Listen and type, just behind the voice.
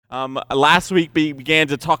Last week we began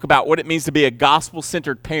to talk about what it means to be a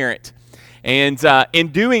gospel-centered parent. And in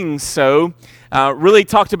doing so, really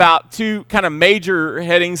talked about two kind of major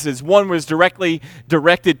headings. As one was directly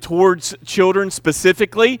directed towards children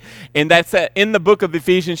specifically, and that's in the book of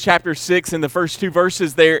Ephesians chapter 6, in the first two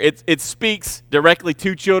verses there, it speaks directly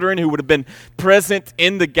to children who would have been present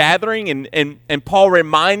in the gathering, and Paul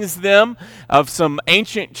reminds them of some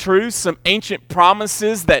ancient truths, some ancient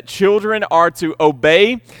promises that children are to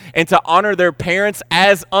obey and to honor their parents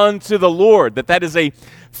as unto the Lord, that is a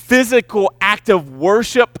physical act of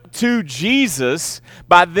worship to Jesus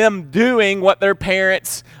by them doing what their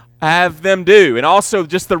parents have them do, and also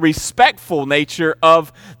just the respectful nature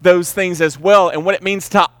of those things as well, and what it means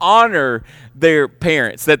to honor their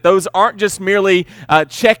parents, that those aren't just merely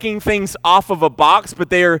checking things off of a box, but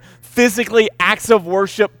they are physically acts of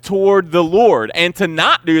worship toward the Lord. And to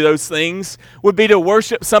not do those things would be to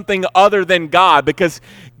worship something other than God, because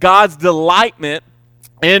God's delightment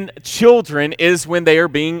in children is when they are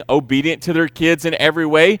being obedient to their kids in every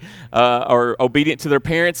way, or obedient to their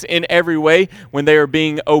parents in every way, when they are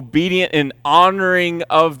being obedient and honoring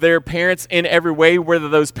of their parents in every way, whether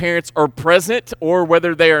those parents are present or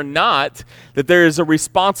whether they are not, that there is a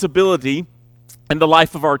responsibility in the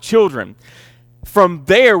life of our children. From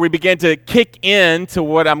there, we began to kick in to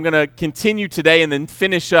what I'm going to continue today and then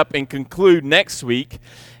finish up and conclude next week,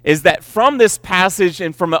 is that from this passage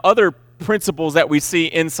and from other principles that we see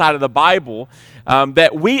inside of the Bible,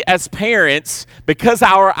 that we as parents, because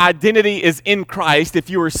our identity is in Christ, if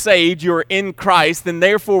you are saved, you are in Christ, then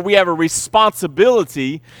therefore we have a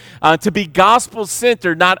responsibility to be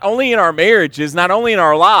gospel-centered, not only in our marriages, not only in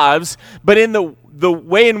our lives, but in the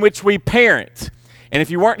way in which we parent. And if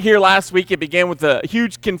you weren't here last week, it began with a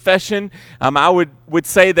huge confession. I would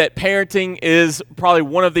say that parenting is probably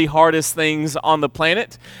one of the hardest things on the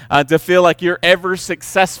planet to feel like you're ever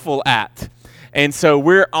successful at. And so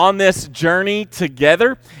we're on this journey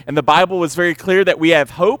together, and the Bible was very clear that we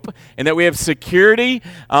have hope and that we have security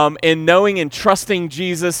in knowing and trusting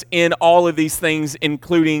Jesus in all of these things,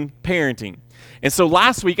 including parenting. And so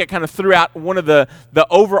last week I kind of threw out one of the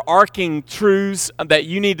overarching truths that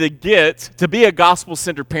you need to get to be a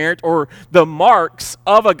gospel-centered parent, or the marks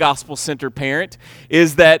of a gospel-centered parent,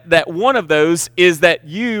 is that one of those is that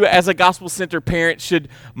you as a gospel-centered parent should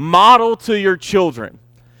model to your children.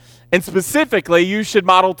 And specifically, you should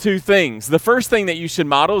model two things. The first thing that you should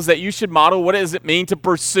model is that you should model what does it mean to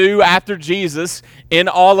pursue after Jesus in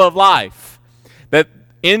all of life. That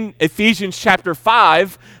in Ephesians chapter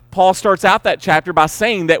 5, Paul starts out that chapter by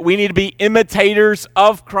saying that we need to be imitators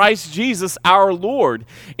of Christ Jesus, our Lord.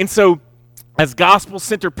 And so, as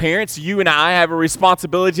gospel-centered parents, you and I have a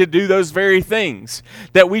responsibility to do those very things.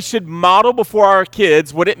 That we should model before our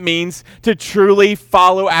kids what it means to truly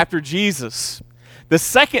follow after Jesus. The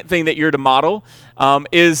second thing that you're to model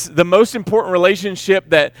is the most important relationship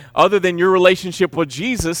that, other than your relationship with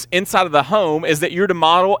Jesus inside of the home, is that you're to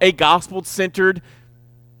model a gospel-centered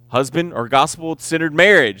husband or gospel-centered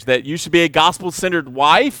marriage, that you should be a gospel-centered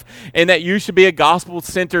wife and that you should be a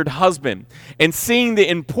gospel-centered husband. And seeing the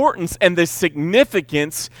importance and the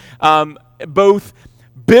significance, both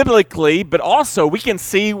biblically, but also we can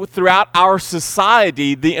see throughout our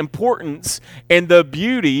society the importance and the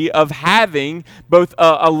beauty of having both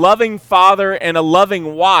a loving father and a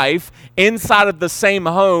loving wife inside of the same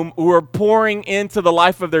home who are pouring into the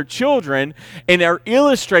life of their children and are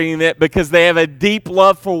illustrating it because they have a deep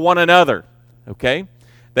love for one another, okay?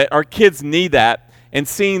 That our kids need that, and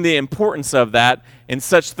seeing the importance of that in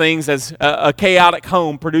such things as a chaotic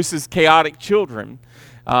home produces chaotic children.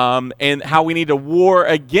 And how we need to war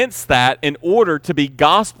against that in order to be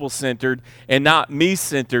gospel-centered and not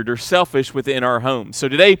me-centered or selfish within our home. So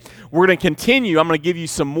today, we're going to continue. I'm going to give you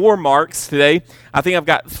some more marks today. I think I've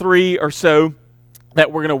got 3 or so that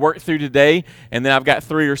we're going to work through today, and then I've got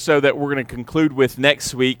 3 or so that we're going to conclude with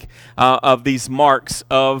next week of these marks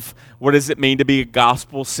of what does it mean to be a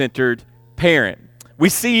gospel-centered parent. We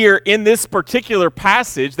see here in this particular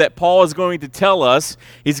passage that Paul is going to tell us,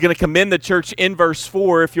 he's going to commend the church in verse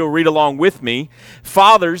 4, if you'll read along with me.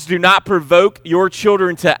 Fathers, do not provoke your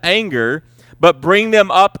children to anger, but bring them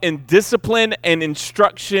up in discipline and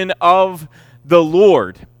instruction of the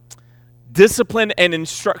Lord. Discipline and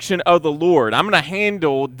instruction of the Lord. I'm going to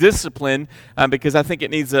handle discipline because I think it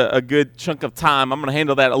needs a good chunk of time. I'm going to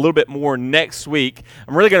handle that a little bit more next week.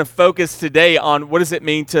 I'm really going to focus today on what does it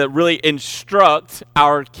mean to really instruct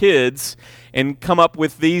our kids and come up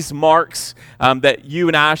with these marks that you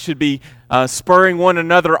and I should be spurring one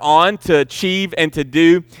another on to achieve and to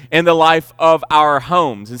do in the life of our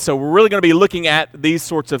homes. And so we're really going to be looking at these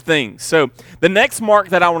sorts of things. So the next mark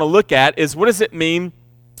that I want to look at is what does it mean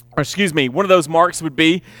one of those marks would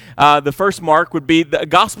be, the first mark would be the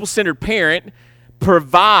gospel-centered parent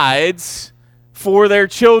provides for their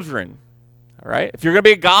children. All right? If you're going to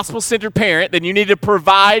be a gospel-centered parent, then you need to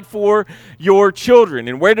provide for your children.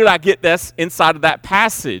 And where did I get this inside of that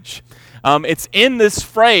passage? It's in this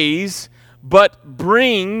phrase, but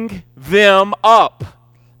bring them up.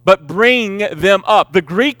 But bring them up. The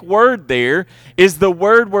Greek word there is the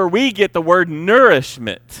word where we get the word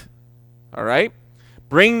nourishment. All right?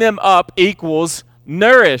 Bring them up equals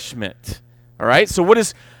nourishment. All right? So what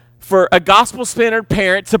is for a gospel-centered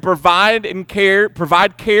parent to provide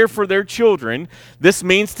care for their children? This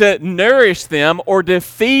means to nourish them or to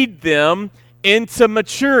feed them into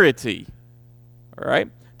maturity. All right?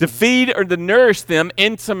 To feed or to nourish them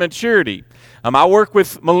into maturity. I work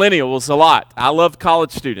with millennials a lot. I love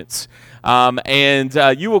college students.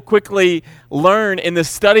 And you will quickly learn in the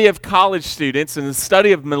study of college students and the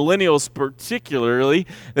study of millennials particularly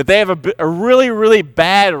that they have a really, really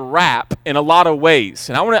bad rap in a lot of ways.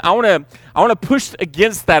 And I want to push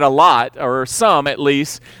against that a lot, or some at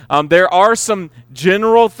least. There are some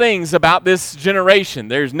general things about this generation.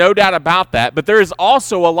 There's no doubt about that. But there is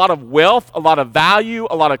also a lot of wealth, a lot of value,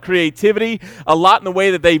 a lot of creativity, a lot in the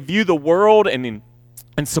way that they view the world and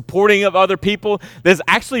supporting of other people that's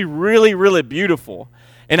actually really, really beautiful.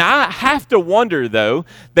 And I have to wonder, though,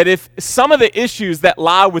 that if some of the issues that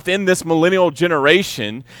lie within this millennial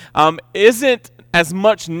generation isn't as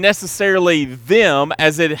much necessarily them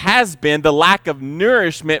as it has been the lack of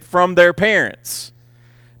nourishment from their parents,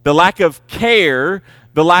 the lack of care,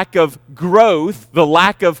 the lack of growth, the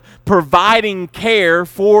lack of providing care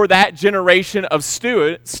for that generation of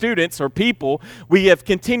students or people. We have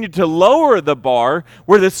continued to lower the bar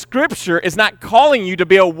where the Scripture is not calling you to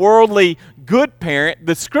be a worldly good parent.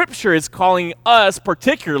 The Scripture is calling us,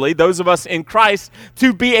 particularly those of us in Christ,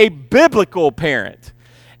 to be a biblical parent.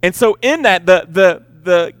 And so in that,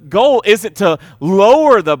 the goal isn't to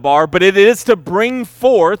lower the bar, but it is to bring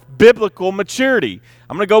forth biblical maturity.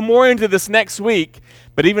 I'm going to go more into this next week,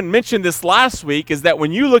 but even mentioned this last week, is that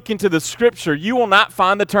when you look into the Scripture, you will not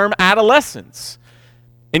find the term adolescence.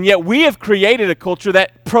 And yet we have created a culture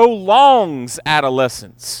that prolongs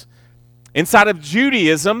adolescence. Inside of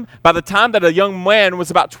Judaism, by the time that a young man was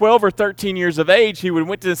about 12 or 13 years of age, he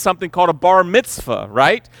went to something called a bar mitzvah,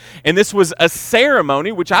 right? And this was a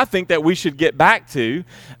ceremony, which I think that we should get back to,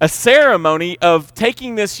 a ceremony of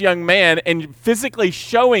taking this young man and physically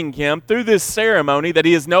showing him through this ceremony that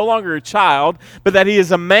he is no longer a child, but that he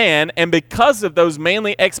is a man, and because of those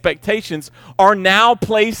manly expectations are now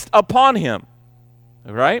placed upon him,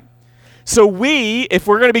 all right? So we, if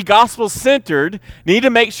we're going to be gospel-centered, need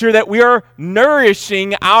to make sure that we are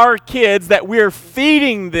nourishing our kids, that we are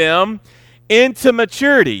feeding them into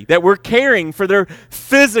maturity, that we're caring for their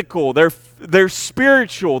physical, their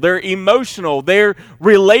spiritual, their emotional, their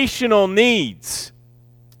relational needs.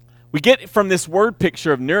 We get from this word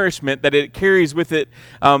picture of nourishment that it carries with it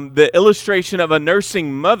the illustration of a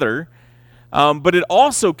nursing mother, but it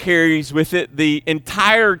also carries with it the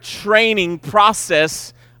entire training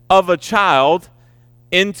process of a child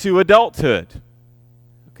into adulthood.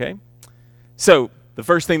 Okay? So, the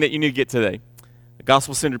first thing that you need to get today, a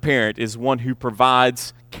gospel-centered parent is one who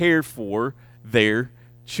provides care for their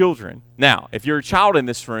children. Now, if you're a child in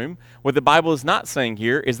this room, what the Bible is not saying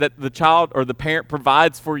here is that the child or the parent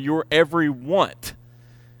provides for your every want.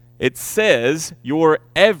 It says your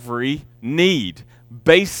every need,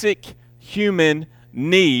 basic human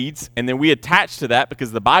needs, and then we attach to that,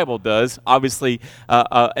 because the Bible does, obviously,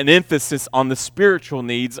 an emphasis on the spiritual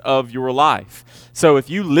needs of your life. So if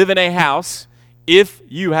you live in a house, if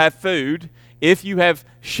you have food, if you have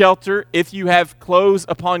shelter, if you have clothes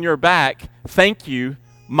upon your back, thank you,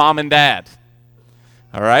 Mom and Dad.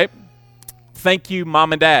 All right? Thank you,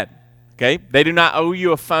 Mom and Dad. Okay? They do not owe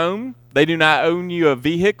you a phone. They do not owe you a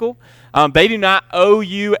vehicle. They do not owe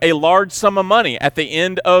you a large sum of money at the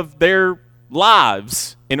end of their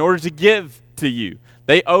lives in order to give to you.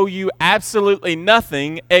 They owe you absolutely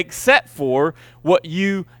nothing except for what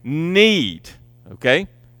you need, okay?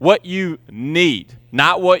 What you need,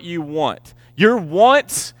 not what you want. Your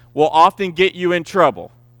wants will often get you in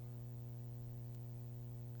trouble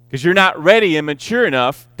because you're not ready and mature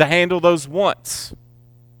enough to handle those wants,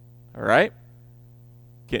 all right?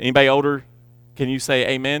 Anybody older, can you say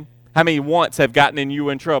amen? How many wants have gotten you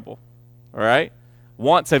in trouble, all right?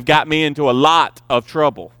 Wants have got me into a lot of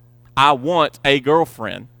trouble. I want a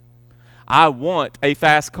girlfriend. I want a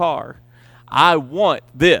fast car. I want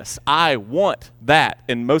this. I want that.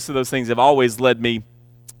 And most of those things have always led me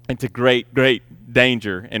into great, great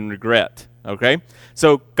danger and regret. Okay?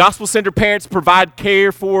 So gospel-centered parents provide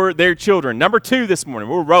care for their children. Number 2 this morning,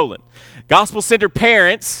 we're rolling. Gospel-centered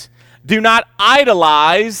parents do not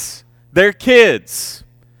idolize their kids.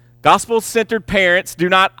 Gospel-centered parents do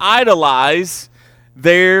not idolize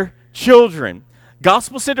their children.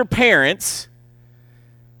 Gospel-centered parents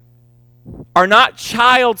are not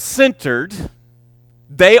child-centered.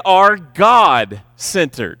 They are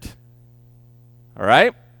God-centered. All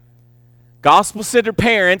right? Gospel-centered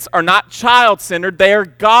parents are not child-centered. They are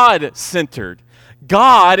God-centered.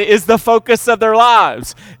 God is the focus of their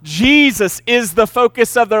lives. Jesus is the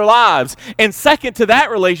focus of their lives. And second to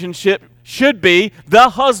that relationship should be the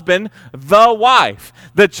husband, the wife.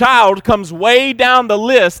 The child comes way down the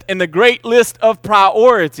list in the great list of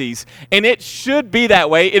priorities. And it should be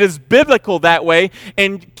that way. It is biblical that way.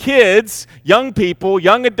 And kids, young people,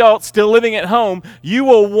 young adults still living at home, you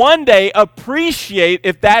will one day appreciate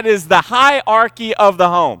if that is the hierarchy of the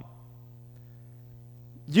home.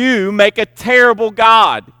 You make a terrible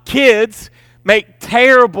God. Kids make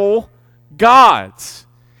terrible gods.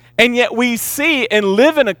 And yet we see and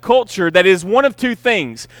live in a culture that is one of two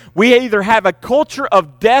things. We either have a culture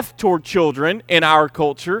of death toward children in our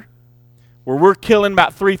culture, where we're killing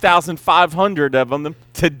about 3,500 of them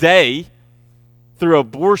today through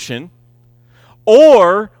abortion,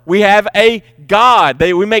 or we have a God.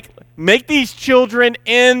 We make these children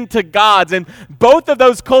into gods, and both of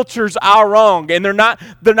those cultures are wrong, and they're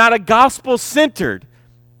not a gospel-centered.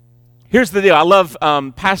 Here's the deal. I love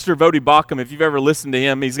Pastor Vodi Bakum. If you've ever listened to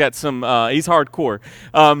him, he's got some, he's hardcore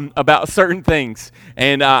about certain things.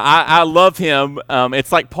 And I love him.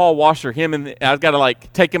 It's like Paul Washer. I've got to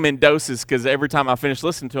take him in doses because every time I finish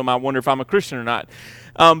listening to him, I wonder if I'm a Christian or not.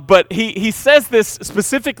 But he says this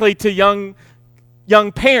specifically to young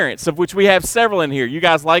parents, of which we have several in here. You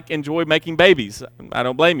guys enjoy making babies. I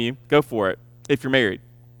don't blame you. Go for it if you're married.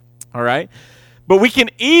 All right? But we can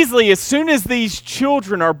easily, as soon as these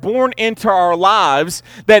children are born into our lives,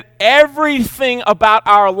 that everything about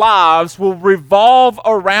our lives will revolve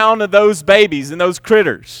around those babies and those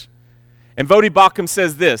critters. And Vodi Bakum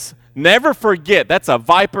says this, never forget, that's a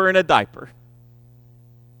viper in a diaper.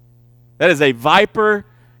 That is a viper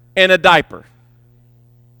in a diaper.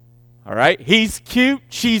 All right? He's cute,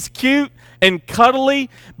 she's cute and cuddly,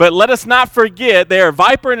 but let us not forget they are a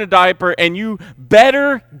viper in a diaper, and you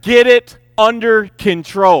better get it under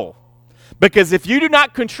control. Because if you do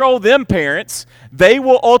not control them, parents, they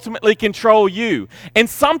will ultimately control you. And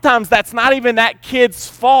sometimes that's not even that kid's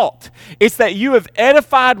fault. It's that you have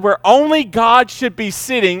edified where only God should be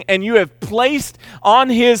sitting, and you have placed on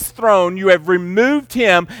his throne, you have removed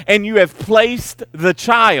him, and you have placed the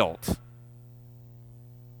child.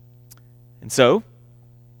 And so,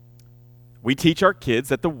 we teach our kids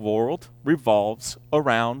that the world revolves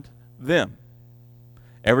around them.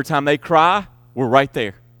 Every time they cry, we're right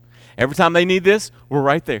there. Every time they need this, we're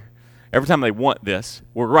right there. Every time they want this,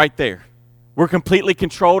 we're right there. We're completely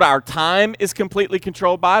controlled. Our time is completely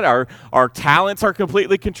controlled by it. Our talents are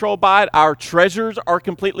completely controlled by it. Our treasures are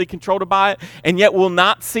completely controlled by it. And yet we'll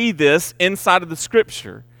not see this inside of the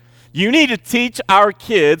Scripture. You need to teach our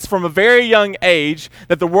kids from a very young age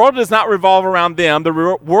that the world does not revolve around them. The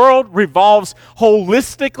world revolves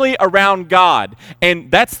holistically around God. And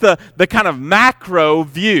that's the kind of macro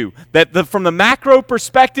view. That from the macro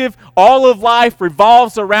perspective, all of life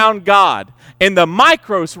revolves around God. In the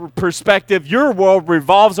micro perspective, your world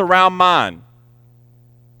revolves around mine.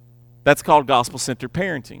 That's called gospel-centered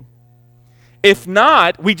parenting. If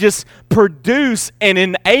not, we just produce and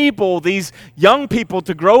enable these young people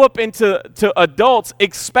to grow up into adults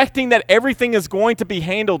expecting that everything is going to be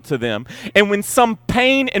handled to them. And when some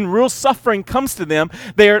pain and real suffering comes to them,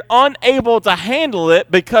 they are unable to handle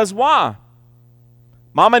it because why?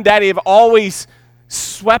 Mom and Daddy have always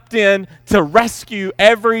swept in to rescue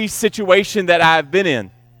every situation that I've been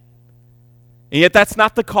in. And yet that's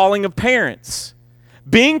not the calling of parents.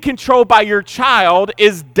 Being controlled by your child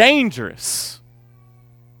is dangerous.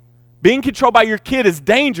 Being controlled by your kid is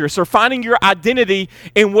dangerous, or finding your identity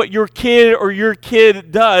in what your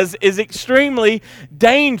kid does is extremely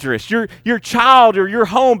dangerous. Your child or your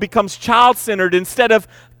home becomes child-centered instead of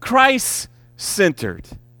Christ-centered.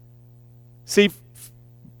 See,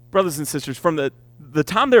 brothers and sisters, from the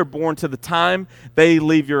time they're born to the time they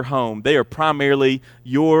leave your home, they are primarily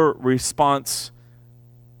your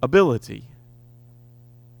responsibility.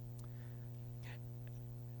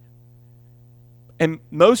 And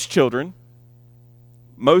most children,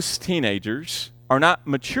 most teenagers, are not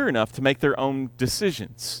mature enough to make their own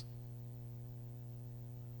decisions.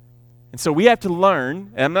 And so we have to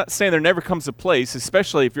learn, and I'm not saying there never comes a place,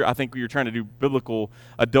 especially if I think you're trying to do biblical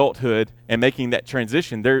adulthood and making that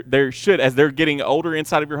transition. There should, as they're getting older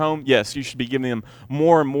inside of your home, yes, you should be giving them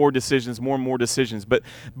more and more decisions. But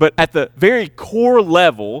at the very core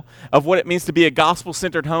level of what it means to be a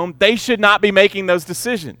gospel-centered home, they should not be making those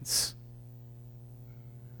decisions.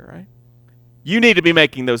 All right? You need to be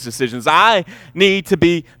making those decisions. I need to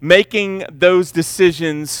be making those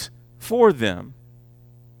decisions for them.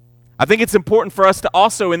 I think it's important for us to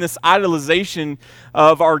also, in this idolization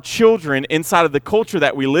of our children inside of the culture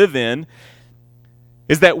that we live in,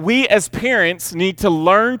 is that we as parents need to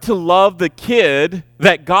learn to love the kid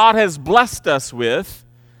that God has blessed us with,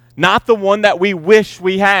 not the one that we wish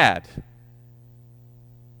we had.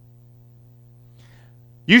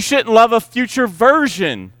 You shouldn't love a future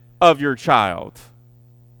version of your child,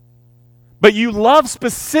 but you love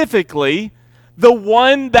specifically the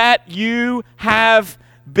one that you have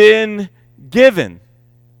been given.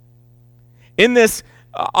 In this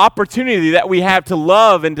opportunity that we have to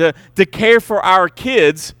love and to care for our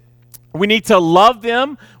kids, we need to love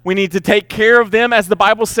them. We need to take care of them, as the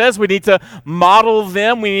Bible says. We need to model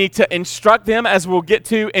them. We need to instruct them, as we'll get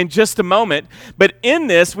to in just a moment. But in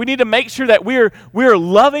this, we need to make sure that we're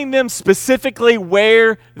loving them specifically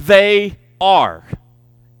where they are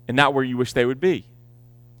and not where you wish they would be.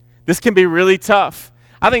 This can be really tough.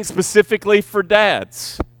 I think specifically for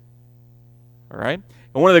dads. All right?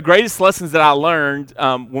 And one of the greatest lessons that I learned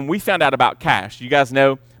when we found out about Cash, you guys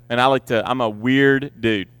know, and I'm a weird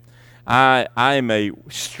dude. I am a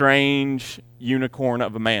strange unicorn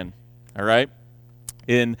of a man. All right?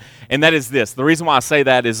 And that is this. The reason why I say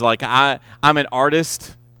that is like I'm an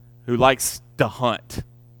artist who likes to hunt.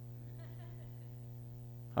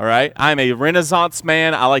 All right? I'm a Renaissance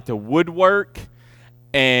man. I like to woodwork.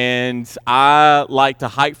 And I like to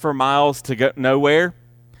hike for miles to go nowhere.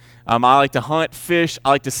 I like to hunt, fish. I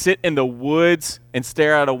like to sit in the woods and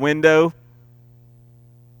stare out a window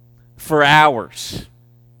for hours.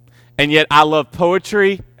 And yet I love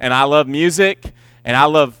poetry, and I love music, and I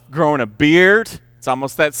love growing a beard. It's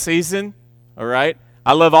almost that season, all right?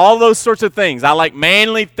 I love all those sorts of things. I like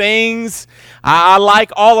manly things. I like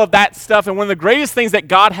all of that stuff. And one of the greatest things that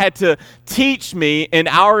God had to teach me in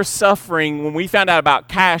our suffering when we found out about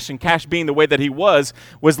Cash, and Cash being the way that he was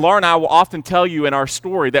Laura and I will often tell you in our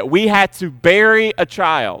story that we had to bury a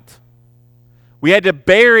child. We had to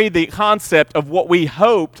bury the concept of what we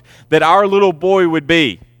hoped that our little boy would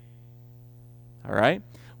be. All right?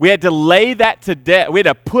 We had to lay that to death. We had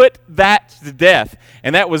to put that to death.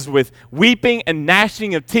 And that was with weeping and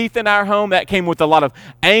gnashing of teeth in our home. That came with a lot of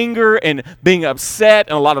anger and being upset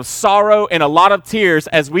and a lot of sorrow and a lot of tears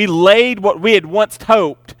as we laid what we had once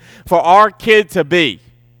hoped for our kid to be,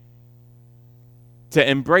 to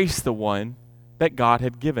embrace the one that God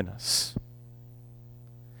had given us.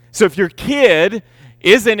 So if your kid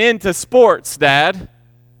isn't into sports, Dad,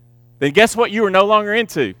 then guess what you are no longer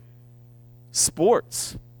into?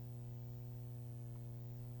 Sports.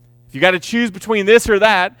 If you got to choose between this or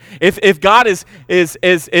that, if God is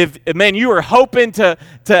man, you are hoping to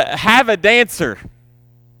have a dancer,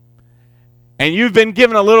 and you've been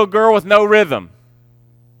given a little girl with no rhythm,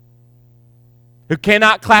 who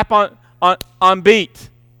cannot clap on beat,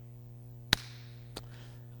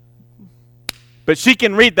 but she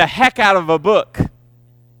can read the heck out of a book.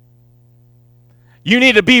 You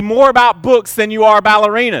need to be more about books than you are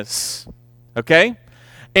ballerinas, okay?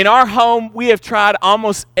 In our home, we have tried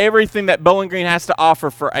almost everything that Bowling Green has to offer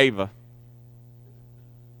for Ava.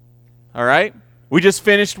 All right? We just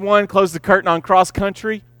finished one, closed the curtain on cross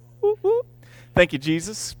country. Woo-hoo. Thank you,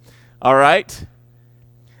 Jesus. All right?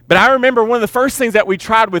 But I remember one of the first things that we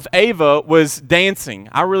tried with Ava was dancing.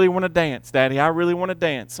 I really want to dance, Daddy. I really want to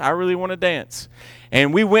dance. I really want to dance.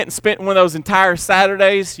 And we went and spent one of those entire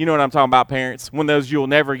Saturdays. You know what I'm talking about, parents. One of those you'll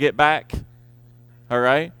never get back. All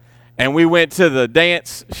right? And we went to the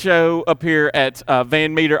dance show up here at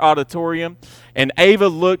Van Meter Auditorium, and Ava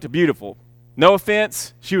looked beautiful. No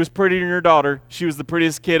offense, she was prettier than your daughter. She was the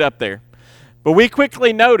prettiest kid up there. But we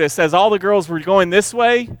quickly noticed as all the girls were going this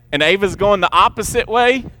way and Ava's going the opposite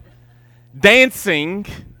way, dancing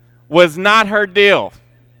was not her deal.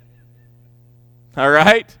 All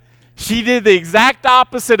right? She did the exact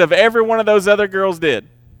opposite of every one of those other girls did.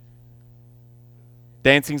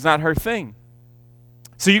 Dancing's not her thing.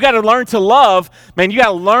 So you got to learn to love, man, you got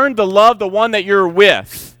to learn to love the one that you're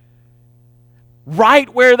with. Right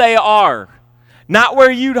where they are. Not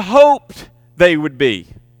where you'd hoped they would be.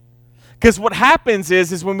 Because what happens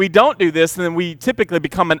is when we don't do this, then we typically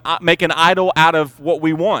make an idol out of what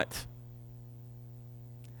we want.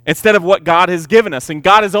 Instead of what God has given us. And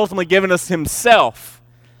God has ultimately given us himself.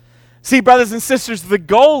 See, brothers and sisters, the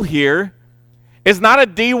goal here is not a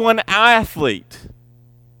D1 athlete.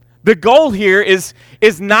 The goal here is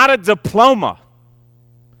not a diploma.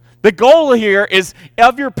 The goal here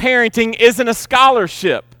of your parenting isn't a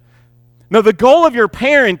scholarship. No, the goal of your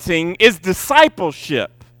parenting is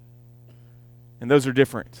discipleship. And those are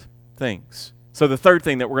different things. So the third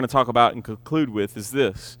thing that we're going to talk about and conclude with is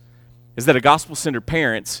this, is that a gospel-centered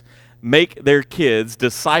parents make their kids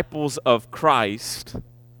disciples of Christ.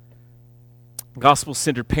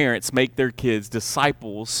 Gospel-centered parents make their kids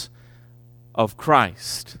disciples of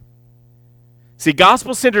Christ. See,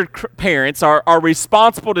 gospel-centered parents are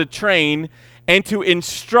responsible to train and to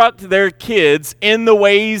instruct their kids in the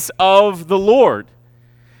ways of the Lord.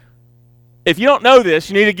 If you don't know this,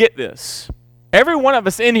 you need to get this. Every one of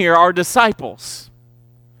us in here are disciples.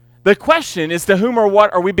 The question is, to whom or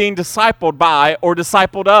what are we being discipled by or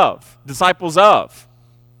discipled of? Disciples of.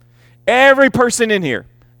 Every person in here,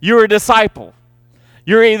 you're a disciple.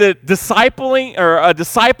 You're either discipling or a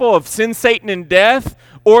disciple of sin, Satan, and death,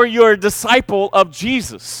 or you're a disciple of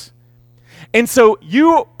Jesus. And so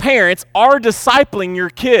you parents are discipling your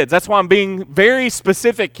kids. That's why I'm being very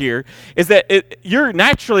specific here, is that you're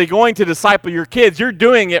naturally going to disciple your kids. You're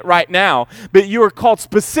doing it right now. But you are called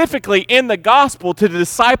specifically in the gospel to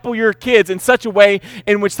disciple your kids in such a way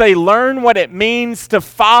in which they learn what it means to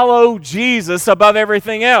follow Jesus above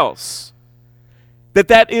everything else.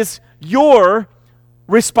 That is your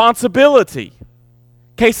responsibility.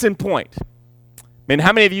 Case in point. I mean,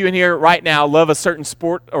 how many of you in here right now love a certain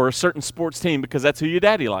sport or a certain sports team because that's who your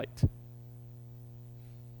daddy liked?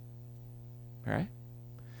 All right?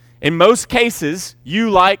 In most cases, you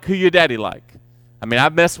like who your daddy liked. I mean,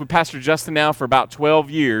 I've messed with Pastor Justin now for about 12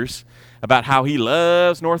 years about how he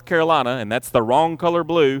loves North Carolina, and that's the wrong color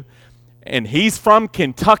blue. And he's from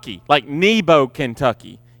Kentucky, like Nebo,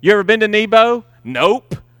 Kentucky. You ever been to Nebo?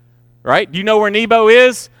 Nope. Right? Do you know where Nebo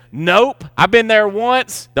is? Nope. I've been there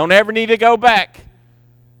once. Don't ever need to go back.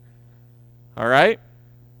 All right?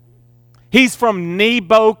 He's from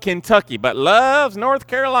Nebo, Kentucky, but loves North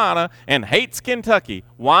Carolina and hates Kentucky.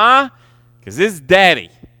 Why? Because his daddy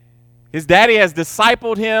has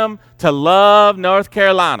discipled him to love North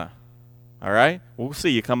Carolina. All right? We'll see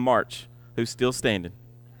you come March. Who's still standing?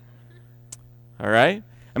 All right?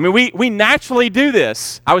 I mean, we naturally do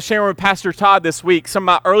this. I was sharing with Pastor Todd this week. Some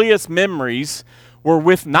of my earliest memories were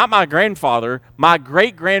with not my grandfather, my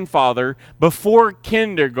great-grandfather, before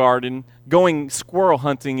kindergarten, going squirrel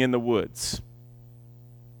hunting in the woods.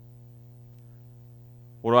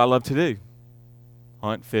 What do I love to do?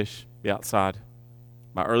 Hunt, fish, be outside.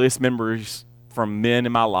 My earliest memories from men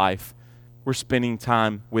in my life were spending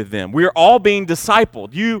time with them. We are all being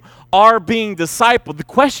discipled. You are being discipled. The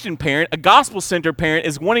question parent, a gospel-centered parent,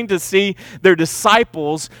 is wanting to see their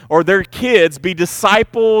disciples or their kids be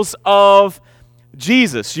disciples of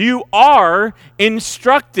Jesus. You are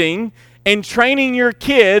instructing and training your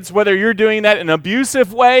kids, whether you're doing that in an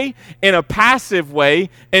abusive way, in a passive way,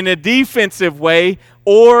 in a defensive way,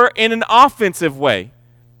 or in an offensive way.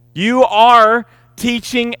 You are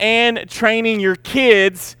teaching and training your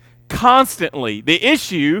kids constantly. The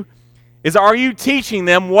issue is, are you teaching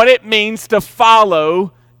them what it means to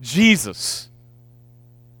follow Jesus?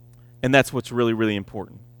 And that's what's really, really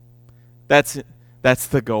important. That's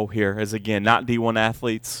the goal here, is again, not D1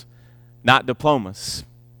 athletes, not diplomas,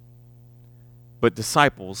 but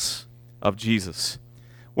disciples of Jesus.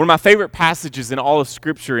 One of my favorite passages in all of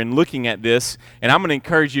Scripture in looking at this, and I'm going to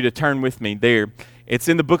encourage you to turn with me there. It's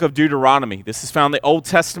in the book of Deuteronomy. This is found in the Old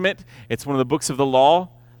Testament. It's one of the books of the law.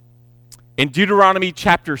 In Deuteronomy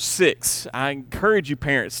chapter 6, I encourage you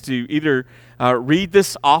parents to either read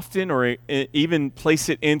this often or even place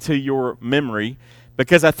it into your memory,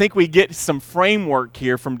 because I think we get some framework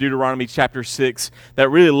here from Deuteronomy chapter 6 that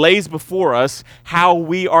really lays before us how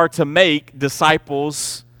we are to make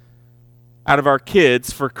disciples out of our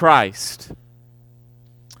kids for Christ.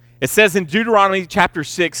 It says in Deuteronomy chapter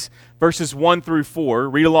 6, verses 1 through 4,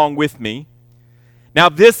 read along with me. Now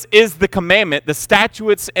this is the commandment, the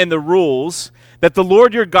statutes and the rules that the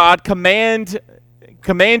Lord your God commanded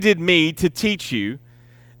me to teach you,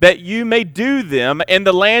 that you may do them in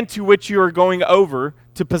the land to which you are going over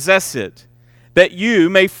to possess it, that you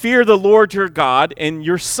may fear the Lord your God and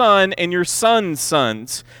your son and your son's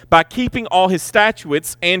sons, by keeping all his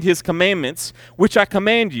statutes and his commandments, which I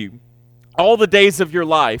command you, all the days of your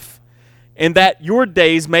life, and that your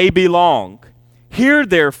days may be long. Hear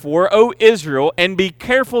therefore, O Israel, and be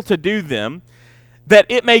careful to do them, that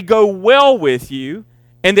it may go well with you,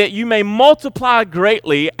 and that you may multiply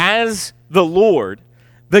greatly as the Lord,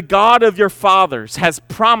 the God of your fathers, has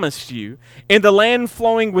promised you, in the land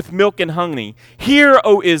flowing with milk and honey. Hear,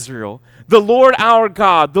 O Israel, the Lord our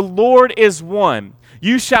God, the Lord is one.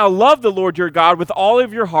 You shall love the Lord your God with all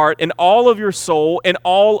of your heart and all of your soul and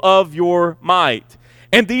all of your might.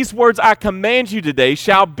 And these words I command you today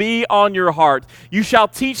shall be on your heart. You shall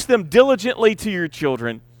teach them diligently to your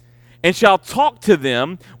children, and shall talk to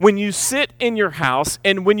them when you sit in your house,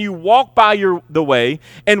 and when you walk by the way,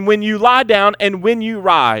 and when you lie down, and when you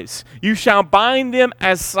rise. You shall bind them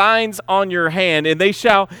as signs on your hand, and they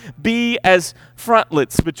shall be as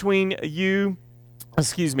frontlets between your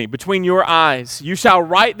eyes. You shall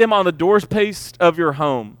write them on the doorpost of your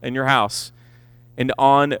home and your house, and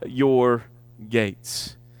on your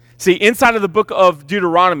gates. See, inside of the book of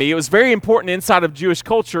Deuteronomy, it was very important inside of Jewish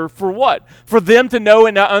culture for what? For them to know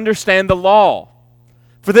and to understand the law.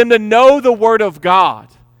 For them to know the Word of God.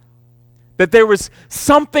 That there was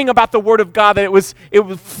something about the Word of God that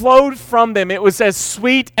it flowed from them. It was as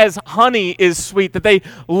sweet as honey is sweet. That they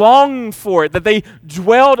longed for it. That they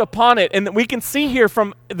dwelled upon it. And we can see here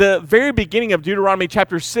from the very beginning of Deuteronomy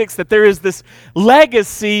chapter 6 that there is this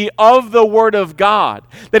legacy of the Word of God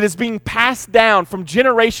that is being passed down from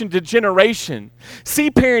generation to generation. See,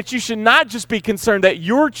 parents, you should not just be concerned that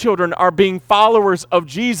your children are being followers of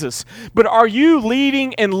Jesus, but are you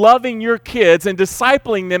leading and loving your kids and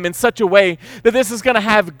discipling them in such a way that this is going to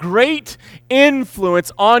have great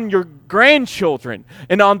influence on your grandchildren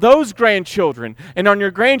and on those grandchildren and on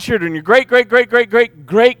your grandchildren, your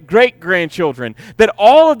great-great-great-great-great-great-great-grandchildren, that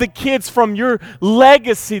all of the kids from your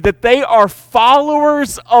legacy, that they are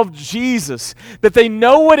followers of Jesus, that they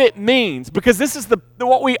know what it means, because this is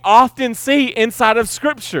what we often see inside of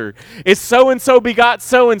Scripture. Is so-and-so begot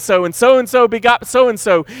so-and-so, and so-and-so begot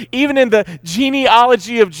so-and-so. Even in the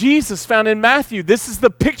genealogy of Jesus found in Matthew, this is the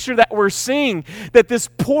picture that we're seeing, that this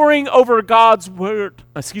pouring over God's word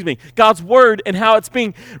and how it's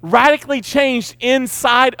being radically changed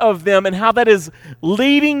inside of them and how that is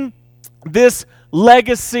leading this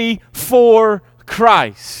legacy for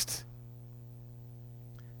Christ.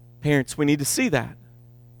 Parents, we need to see that.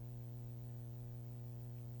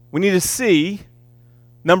 We need to see,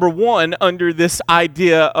 number one, under this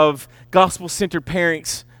idea of gospel-centered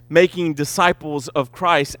parents making disciples of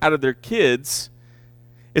Christ out of their kids,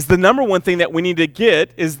 is the number one thing that we need to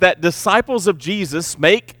get is that disciples of Jesus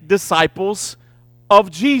make disciples of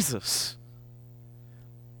Jesus.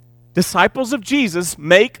 Disciples of Jesus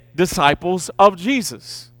make disciples of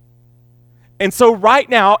Jesus. And so right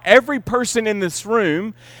now, every person in this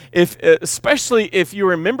room, especially if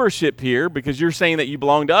you're in membership here, because you're saying that you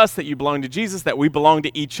belong to us, that you belong to Jesus, that we belong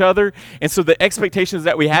to each other, and so the expectations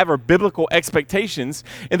that we have are biblical expectations,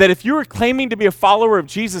 and that if you are claiming to be a follower of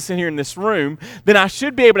Jesus in here in this room, then I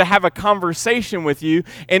should be able to have a conversation with you,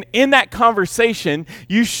 and in that conversation,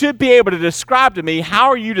 you should be able to describe to me how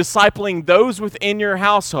are you discipling those within your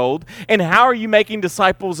household, and how are you making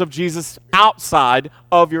disciples of Jesus outside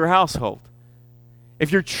of your household.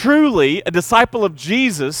 If you're truly a disciple of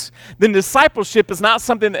Jesus, then discipleship is not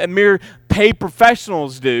something that mere paid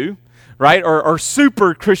professionals do, right, or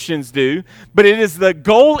super Christians do, but it is the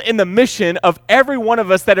goal and the mission of every one of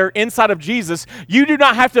us that are inside of Jesus. You do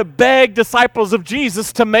not have to beg disciples of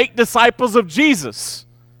Jesus to make disciples of Jesus.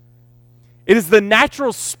 It is the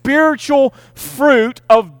natural spiritual fruit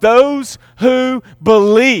of those who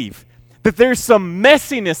believe. That there's some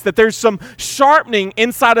messiness, that there's some sharpening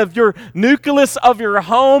inside of your nucleus of your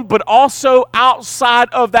home, but also outside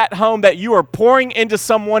of that home that you are pouring into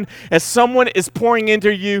someone as someone is pouring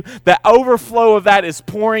into you. The overflow of that is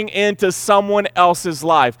pouring into someone else's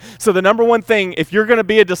life. So the number one thing, if you're going to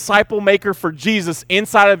be a disciple maker for Jesus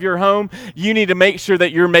inside of your home, you need to make sure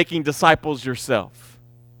that you're making disciples yourself.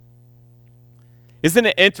 Isn't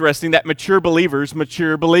it interesting that mature believers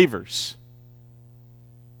mature believers?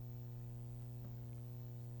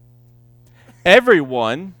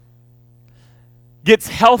 Everyone gets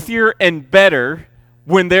healthier and better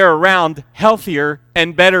when they're around healthier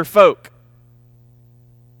and better folk.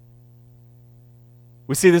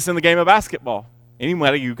 We see this in the game of basketball.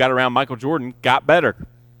 Anybody who got around Michael Jordan got better.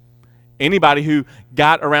 Anybody who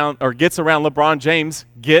got around or gets around LeBron James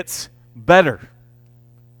gets better.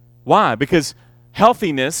 Why? Because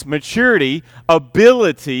healthiness, maturity,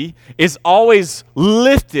 ability is always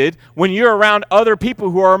lifted when you're around other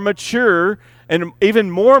people who are mature and even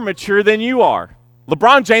more mature than you are.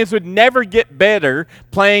 LeBron James would never get better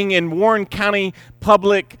playing in Warren County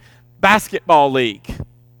Public Basketball League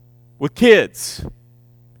with kids.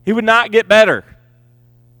 He would not get better.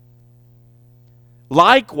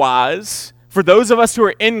 Likewise, For those of us who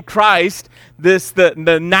are in Christ,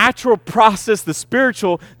 the natural process, the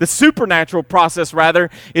supernatural process rather,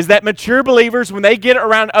 is that mature believers, when they get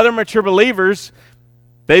around other mature believers,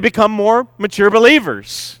 they become more mature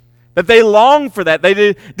believers. That they long for that.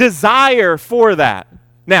 They desire for that.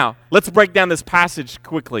 Now, let's break down this passage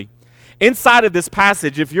quickly. Inside of this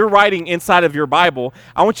passage, if you're writing inside of your Bible,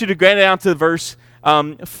 I want you to go down to verse 3.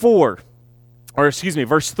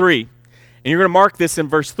 And you're going to mark this in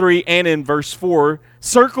verse 3 and in verse 4.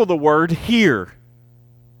 Circle the word hear.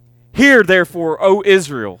 Hear, therefore, O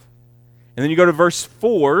Israel. And then you go to verse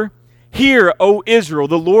 4. Hear, O Israel,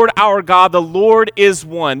 the Lord our God, the Lord is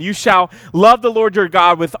one. You shall love the Lord your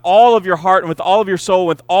God with all of your heart and with all of your soul,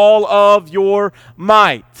 with all of your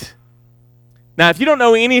might. Now, if you don't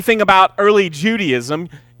know anything about early Judaism,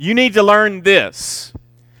 you need to learn this.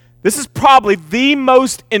 This is probably the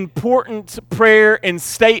most important prayer and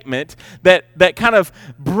statement that kind of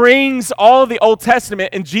brings all of the Old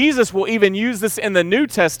Testament, and Jesus will even use this in the New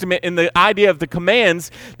Testament in the idea of the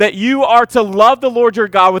commands, that you are to love the Lord your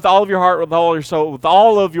God with all of your heart, with all your soul, with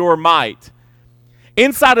all of your might.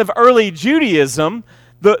 Inside of early Judaism,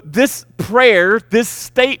 this prayer, this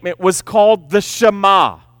statement was called the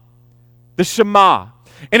Shema. The Shema.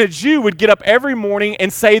 And a Jew would get up every morning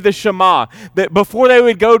and say the Shema. That before they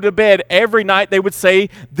would go to bed every night, they would say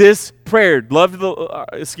this prayer.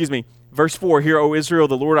 Verse 4, Hear, O Israel,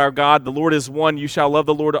 the Lord our God, the Lord is one. You shall love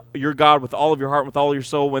the Lord your God with all of your heart, with all your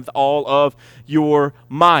soul, with all of your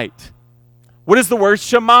might. What does the word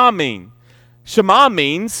Shema mean? Shema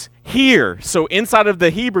means hear. So inside of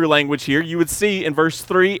the Hebrew language here, you would see in verse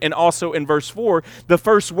 3 and also in verse 4, the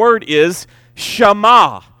first word is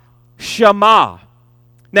Shema. Shema.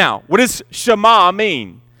 Now, what does Shema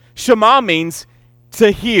mean? Shema means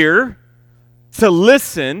to hear, to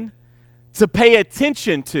listen, to pay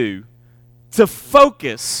attention to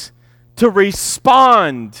focus, to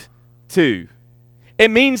respond to. It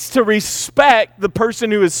means to respect the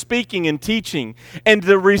person who is speaking and teaching, and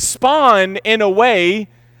to respond in a way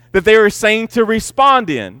that they are saying to respond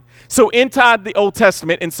in. So inside the Old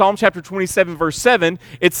Testament, in Psalm chapter 27, verse 7,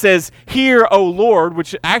 it says, Hear, O Lord,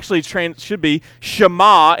 which actually should be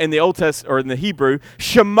Shema in the Old Testament, or in the Hebrew.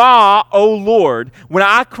 Shema, O Lord. When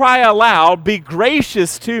I cry aloud, be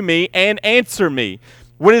gracious to me and answer me.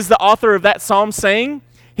 What is the author of that psalm saying?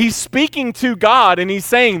 He's speaking to God, and he's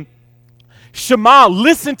saying, Shema,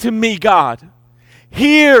 listen to me, God.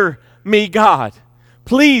 Hear me, God.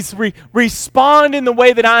 Please respond in the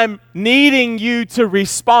way that I'm needing you to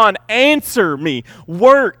respond. Answer me.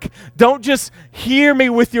 Work. Don't just hear me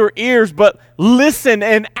with your ears, but listen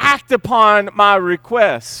and act upon my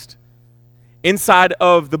request. Inside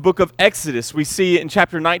of the book of Exodus, we see in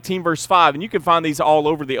chapter 19, verse 5, and you can find these all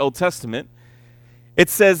over the Old Testament. It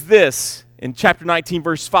says this in chapter 19,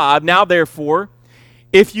 verse 5, Now therefore,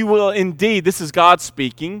 if you will indeed, this is God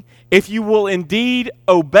speaking, if you will indeed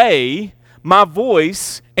obey my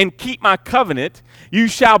voice and keep my covenant, you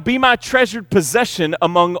shall be my treasured possession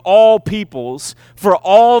among all peoples, for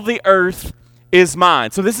all the earth is mine.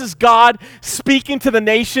 So this is God speaking to the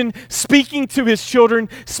nation, speaking to his children,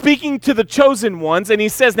 speaking to the chosen ones, and he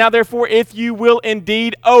says, now therefore, if you will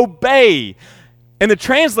indeed obey. And the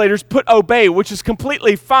translators put obey, which is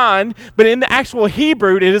completely fine, but in the actual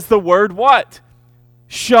Hebrew, it is the word what?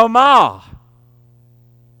 Shema.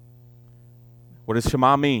 What does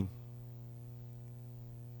Shema mean?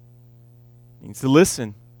 It means to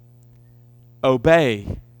listen,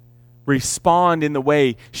 obey, respond in the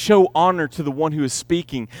way, show honor to the one who is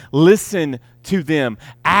speaking, listen to them,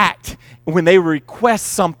 act. When they request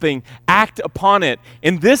something, act upon it.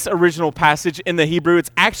 In this original passage in the Hebrew,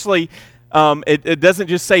 it's actually, it doesn't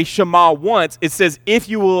just say Shema once, it says, if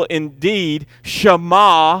you will indeed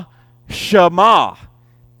Shema, Shema.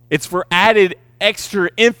 It's for added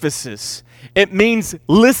extra emphasis. It means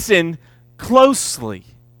listen closely.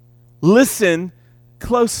 Listen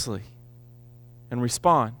closely and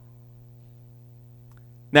respond.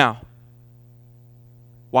 Now,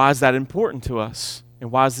 why is that important to us?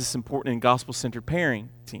 And why is this important in gospel-centered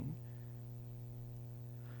parenting?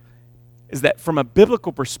 Is that from a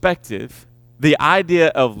biblical perspective, the idea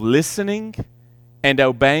of listening and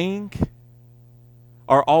obeying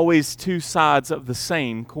are always two sides of the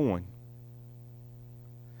same coin.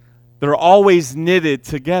 They're always knitted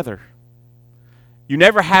together. You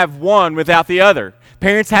never have one without the other.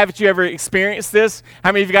 Parents, haven't you ever experienced this?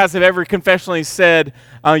 How many of you guys have ever confessionally said,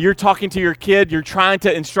 you're talking to your kid, you're trying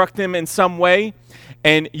to instruct them in some way,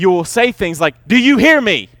 and you will say things like, do you hear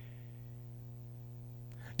me?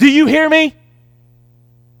 Do you hear me?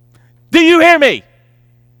 Do you hear me?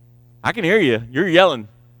 I can hear you. You're yelling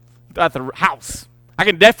at the house. I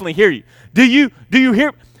can definitely hear you. Do you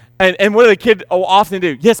hear? And what do the kids often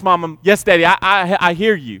do? Yes, Mama. Yes, Daddy. I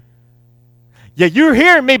hear you. Yeah, you're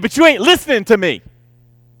hearing me, but you ain't listening to me.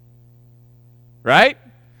 Right?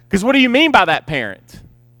 Because what do you mean by that, parent?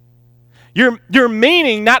 You're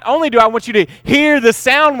meaning, not only do I want you to hear the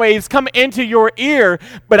sound waves come into your ear,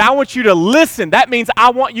 but I want you to listen. That means I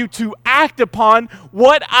want you to act upon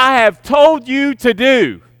what I have told you to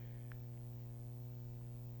do.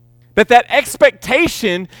 That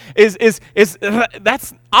expectation is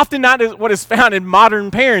that's often not what is found in modern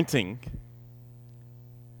parenting.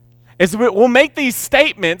 Is we'll make these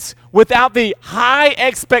statements without the high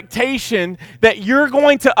expectation that you're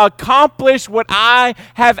going to accomplish what I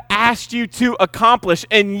have asked you to accomplish.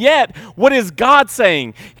 And yet, what is God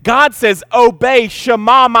saying? God says, obey,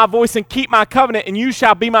 Shema, my voice, and keep my covenant, and you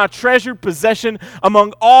shall be my treasured possession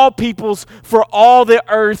among all peoples, for all the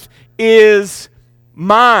earth is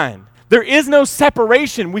mine. There is no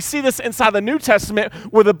separation. We see this inside the New Testament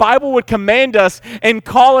where the Bible would command us and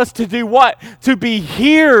call us to do what? To be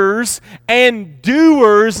hearers and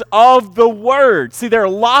doers of the word. See, there are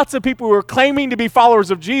lots of people who are claiming to be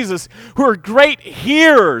followers of Jesus who are great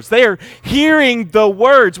hearers. They are hearing the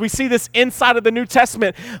words. We see this inside of the New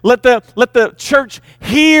Testament. Let the church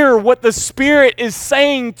hear what the Spirit is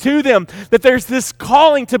saying to them. That there's this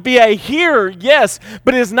calling to be a hearer, yes,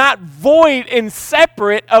 but it is not void and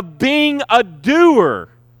separate of being a doer.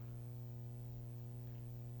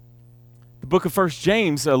 The book of 1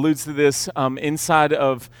 James alludes to this inside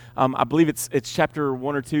of, I believe it's chapter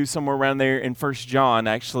 1 or 2, somewhere around there in 1 John,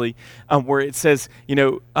 actually, where it says,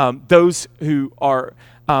 those who are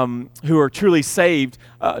truly saved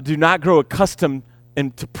do not grow accustomed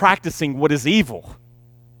to practicing what is evil.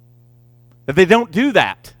 That they don't do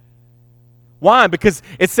that. Why? Because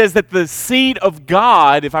it says that the seed of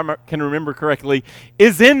God, if I can remember correctly,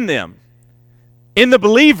 is in them, in the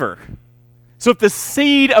believer. So if the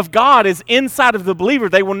seed of God is inside of the believer,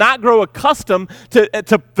 they will not grow accustomed to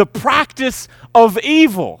the practice of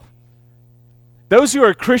evil. Those who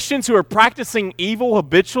are Christians who are practicing evil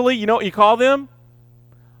habitually, you know what you call them?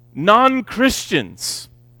 Non-Christians.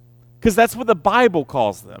 Because that's what the Bible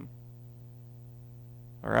calls them.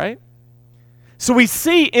 All right? So we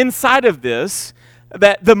see inside of this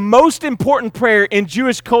that the most important prayer in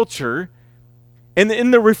Jewish culture, and in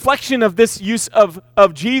the reflection of this use of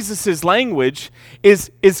Jesus' language, is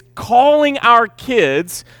calling our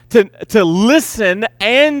kids to listen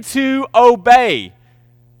and to obey.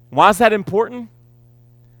 Why is that important?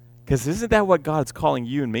 Because isn't that what God's calling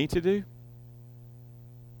you and me to do?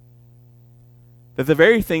 That the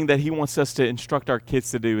very thing that He wants us to instruct our kids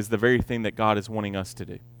to do is the very thing that God is wanting us to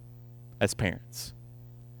do as parents,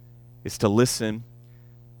 is to listen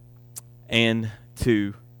and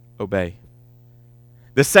to obey.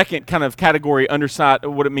 The second kind of category underside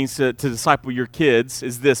of what it means to disciple your kids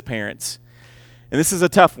is this, parents. And this is a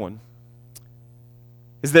tough one.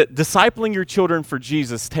 Is that discipling your children for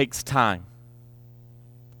Jesus takes time.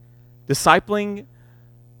 Discipling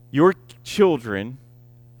your children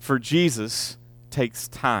for Jesus takes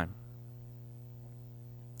time.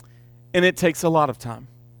 And it takes a lot of time.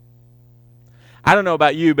 I don't know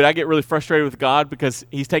about you, but I get really frustrated with God because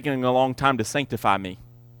He's taking a long time to sanctify me.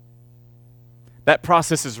 That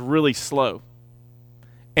process is really slow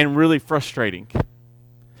and really frustrating.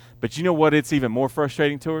 But you know what it's even more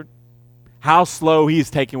frustrating toward? How slow He's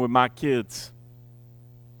taking with my kids.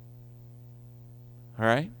 All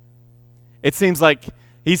right? It seems like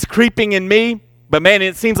He's creeping in me, but man,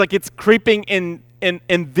 it seems like it's creeping in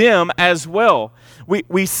them as well.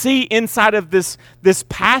 We see inside of this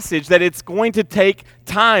passage that it's going to take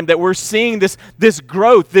time, that we're seeing this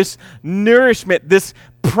growth, this nourishment, this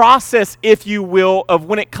process, if you will, of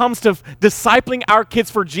when it comes to discipling our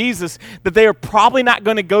kids for Jesus, that they are probably not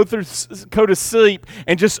going to go to sleep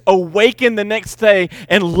and just awaken the next day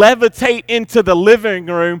and levitate into the living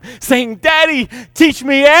room saying, "Daddy, teach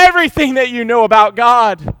me everything that you know about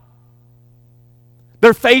God."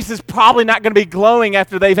 Their face is probably not going to be glowing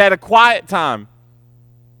after they've had a quiet time.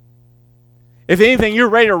 If anything, you're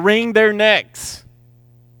ready to wring their necks.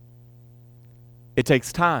 It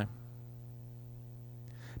takes time.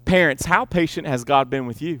 Parents, how patient has God been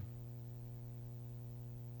with you?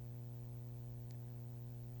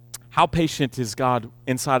 How patient is God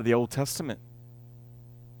inside of the Old Testament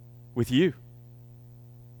with you?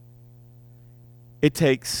 It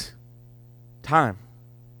takes time.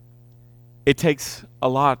 It takes a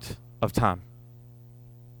lot of time.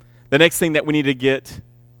 The next thing that we need to get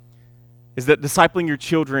is that discipling your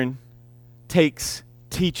children takes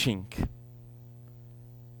teaching.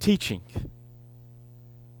 Teaching.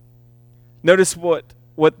 Notice what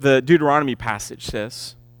what the Deuteronomy passage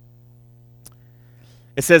says.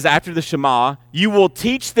 It says, after the Shema, you will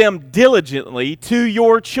teach them diligently to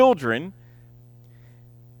your children,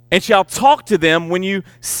 and shall talk to them when you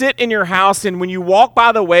sit in your house, and when you walk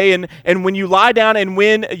by the way, and when you lie down, and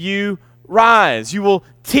when you rise. You will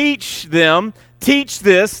teach them, teach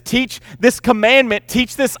this commandment,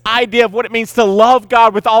 teach this idea of what it means to love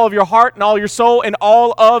God with all of your heart and all your soul and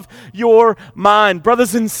all of your mind.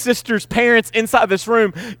 Brothers and sisters, parents inside this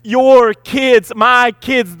room, your kids, my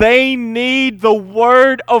kids, they need the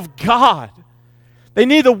Word of God. They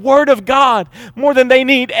need the Word of God more than they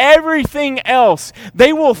need everything else.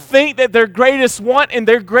 They will think that their greatest want and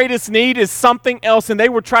their greatest need is something else, and they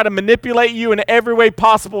will try to manipulate you in every way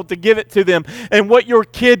possible to give it to them. And what your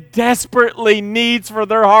kid desperately needs for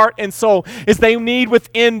their heart and soul is they need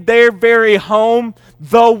within their very home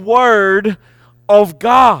the Word of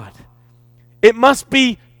God. It must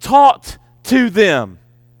be taught to them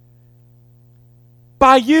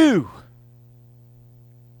by you.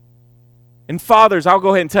 And fathers, I'll go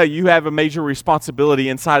ahead and tell you, you have a major responsibility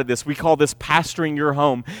inside of this. We call this pastoring your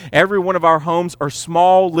home. Every one of our homes are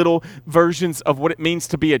small little versions of what it means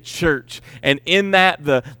to be a church. And in that,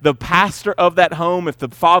 the pastor of that home, if the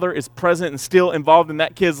father is present and still involved in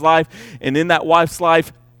that kid's life and in that wife's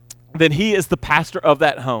life, then he is the pastor of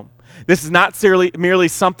that home. This is not merely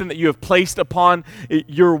something that you have placed upon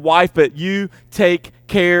your wife, but you take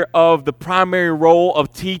care of the primary role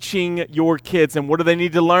of teaching your kids. And what do they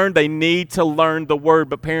need to learn? They need to learn the Word.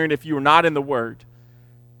 But parent, if you are not in the Word,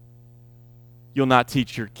 you'll not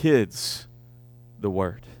teach your kids the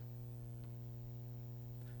Word.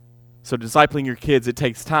 So discipling your kids, it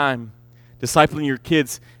takes time. Discipling your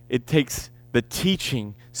kids, it takes the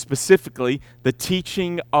teaching, specifically the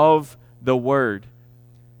teaching of the Word.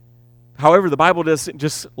 However, the Bible doesn't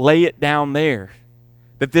just lay it down there,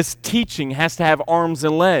 that this teaching has to have arms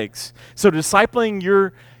and legs. So discipling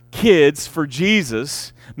your kids for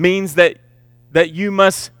Jesus means that you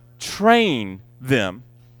must train them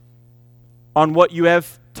on what you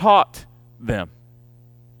have taught them.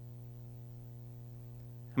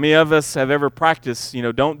 How many of us have ever practiced,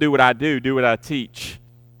 don't do what I do what I teach?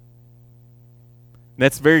 And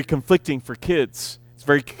that's very conflicting for kids. It's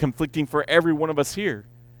very conflicting for every one of us here.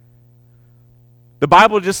 The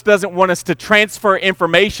Bible just doesn't want us to transfer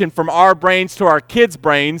information from our brains to our kids'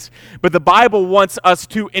 brains, but the Bible wants us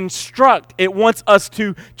to instruct. It wants us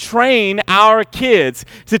to train our kids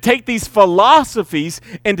to take these philosophies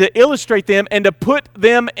and to illustrate them and to put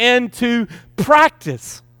them into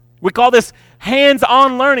practice. We call this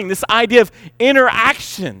hands-on learning, this idea of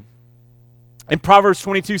interaction. In Proverbs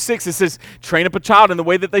 22:6, it says, train up a child in the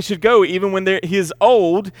way that they should go. Even when he is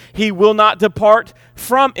old, he will not depart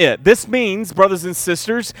from it. This means, brothers and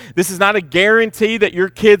sisters, this is not a guarantee that your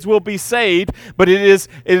kids will be saved, but it is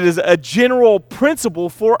a general principle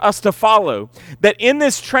for us to follow. That in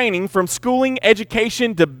this training, from schooling,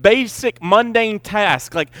 education, to basic mundane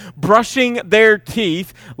tasks like brushing their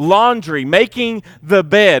teeth, laundry, making the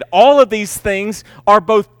bed, all of these things are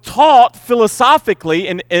both taught philosophically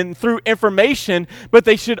and through information, but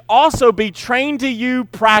they should also be trained to you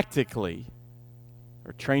practically,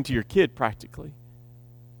 or trained to your kid practically.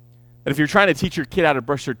 And if you're trying to teach your kid how to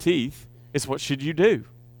brush their teeth, it's what should you do?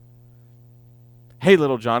 Hey,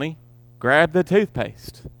 little Johnny, grab the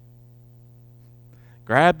toothpaste.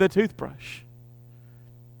 Grab the toothbrush.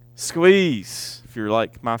 Squeeze, if you're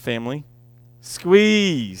like my family.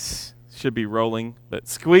 Squeeze. Should be rolling, but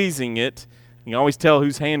squeezing it. You can always tell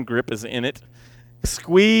whose hand grip is in it.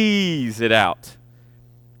 Squeeze it out.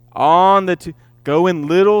 Go in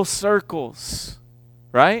little circles,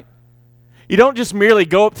 right? You don't just merely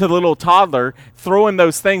go up to the little toddler, throw in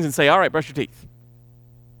those things and say, all right, brush your teeth,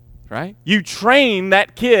 right? You train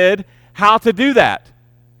that kid how to do that.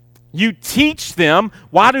 You teach them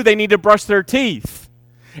why do they need to brush their teeth.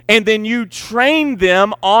 And then you train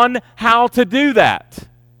them on how to do that.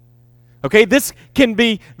 Okay, this can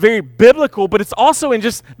be very biblical, but it's also in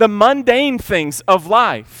just the mundane things of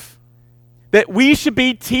life. That we should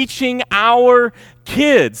be teaching our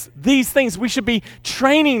kids these things. We should be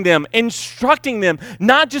training them, instructing them,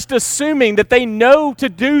 not just assuming that they know to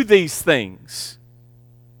do these things.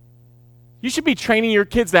 You should be training your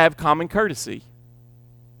kids to have common courtesy.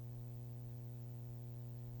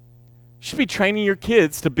 You should be training your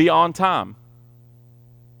kids to be on time.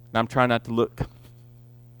 And I'm trying not to look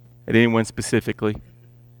at anyone specifically.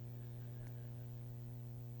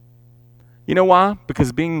 You know why?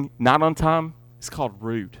 Because being not on time is called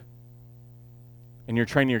rude. And you're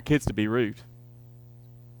training your kids to be rude.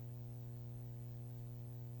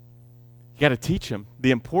 You got to teach them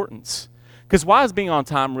the importance. Because why is being on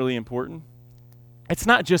time really important? It's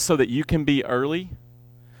not just so that you can be early,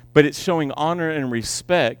 but it's showing honor and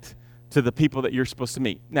respect to the people that you're supposed to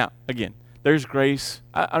meet. Now, again, there's grace.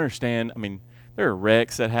 I understand. I mean, there are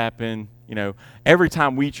wrecks that happen. You know, every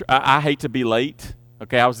time I hate to be late.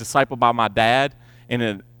 Okay, I was discipled by my dad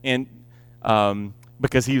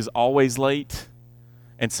because he was always late.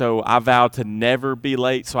 And so I vowed to never be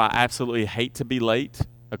late, so I absolutely hate to be late.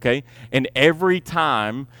 Okay? And every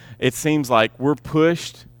time it seems like we're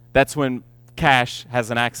pushed, that's when Cash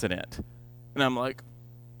has an accident. And I'm like,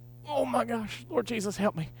 oh my gosh, Lord Jesus,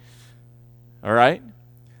 help me. All right?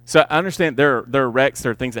 So I understand there are wrecks,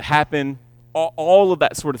 there are things that happen, all of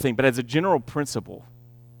that sort of thing. But as a general principle,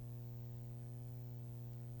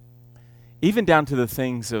 even down to the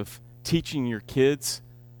things of teaching your kids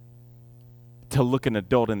to look an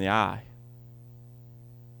adult in the eye.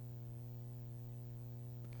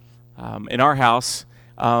 In our house,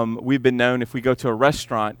 we've been known, if we go to a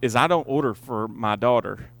restaurant, is I don't order for my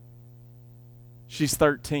daughter. She's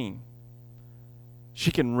 13.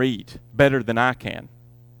 She can read better than I can.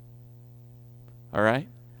 All right?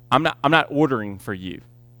 I'm not ordering for you.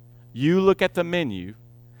 You look at the menu,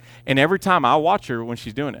 and every time I watch her when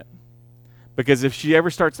she's doing it. Because if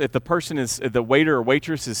the waiter or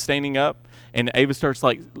waitress is standing up and Ava starts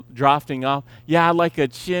like drafting off, yeah, I like a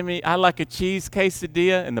cheese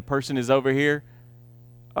quesadilla, and the person is over here,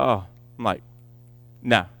 oh, I'm like,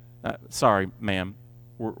 no, sorry, ma'am,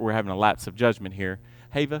 we're having a lapse of judgment here.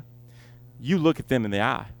 Ava, you look at them in the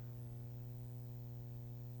eye.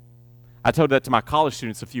 I told that to my college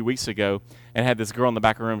students a few weeks ago and had this girl in the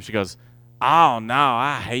back of the room. She goes, oh, no,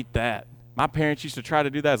 I hate that. My parents used to try to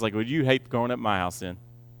do that. I was like, well, you hate growing up in my house then.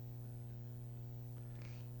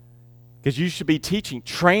 Because you should be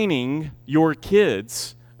training your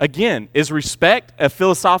kids. Again, is respect a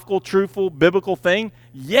philosophical, truthful, biblical thing?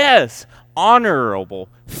 Yes, honorable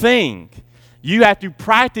thing. You have to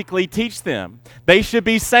practically teach them. They should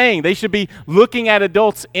be looking at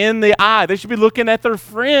adults in the eye. They should be looking at their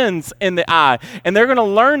friends in the eye. And they're going to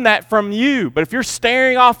learn that from you. But if you're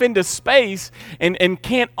staring off into space and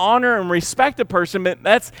can't honor and respect a person,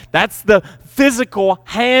 that's the physical,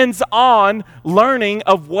 hands-on learning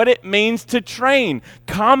of what it means to train.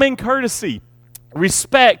 Common courtesy,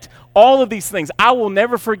 respect, all of these things. I will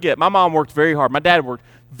never forget. My mom worked very hard. My dad worked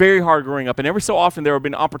very hard growing up, and every so often there would be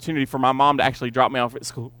an opportunity for my mom to actually drop me off at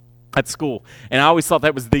school. And I always thought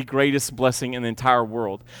that was the greatest blessing in the entire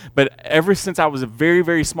world. But ever since I was a very,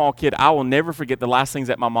 very small kid, I will never forget the last things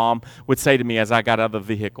that my mom would say to me as I got out of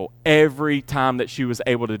the vehicle. Every time that she was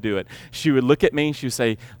able to do it, she would look at me and she would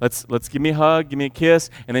say, let's give me a hug, give me a kiss,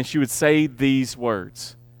 and then she would say these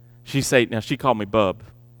words. Now she called me Bub,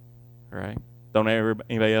 all right? Don't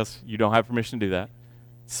anybody else, you don't have permission to do that.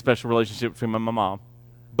 It's a special relationship between me and my mom.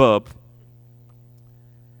 Bub,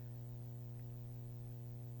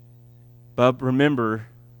 remember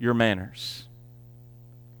your manners.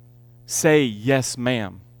 Say yes,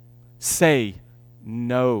 ma'am. Say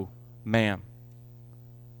no, ma'am.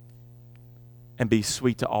 And be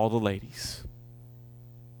sweet to all the ladies.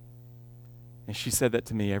 And she said that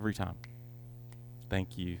to me every time.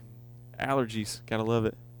 Thank you. Allergies, gotta love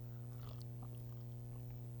it.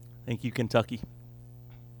 Thank you, Kentucky.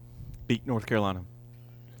 Beat North Carolina.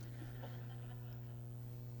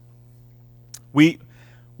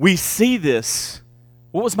 We see this.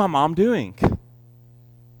 What was my mom doing?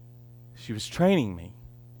 She was training me.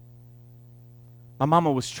 My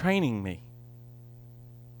mama was training me.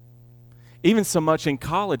 Even so much in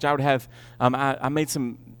college, I would have, I made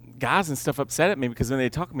some guys and stuff upset at me because when they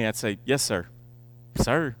talk to me, I'd say, yes, sir.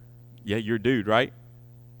 Sir? Yeah, you're a dude, right?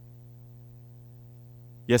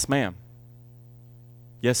 Yes, ma'am.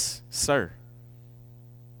 Yes, sir.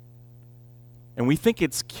 And we think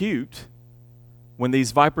it's cute when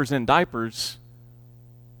these vipers in diapers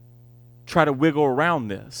try to wiggle around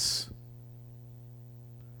this.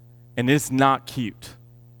 And it's not cute.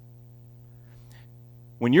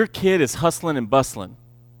 When your kid is hustling and bustling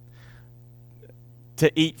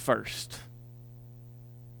to eat first,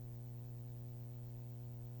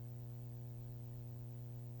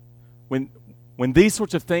 when these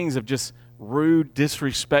sorts of things of just rude,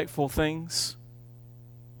 disrespectful things,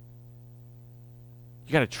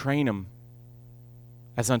 you got to train them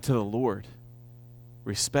as unto the Lord.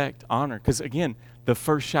 Respect, honor. Because again, the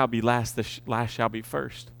first shall be last, the last shall be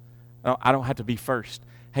first. I don't have to be first.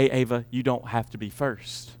 Hey, Ava, you don't have to be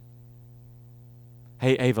first.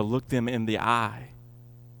 Hey, Ava, look them in the eye.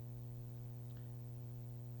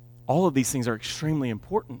 All of these things are extremely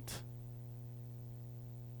important.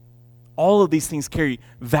 All of these things carry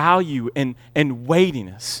value and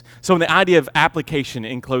weightiness. So in the idea of application,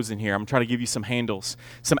 in closing here, I'm trying to give you some handles.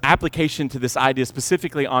 Some application to this idea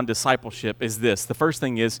specifically on discipleship is this. The first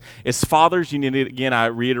thing is fathers, you need it again, I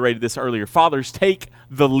reiterated this earlier. Fathers, take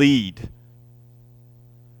the lead.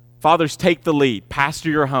 Fathers, take the lead.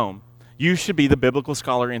 Pastor your home. You should be the biblical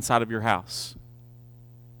scholar inside of your house.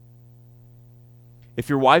 If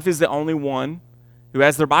your wife is the only one who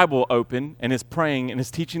has their Bible open and is praying and is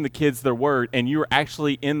teaching the kids their word, and you're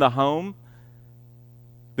actually in the home,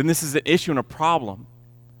 then this is an issue and a problem.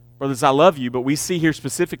 Brothers, I love you, but we see here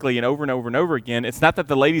specifically and over and over and over again, it's not that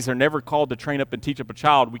the ladies are never called to train up and teach up a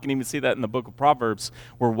child. We can even see that in the book of Proverbs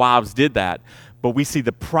where wives did that. But we see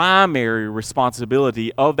the primary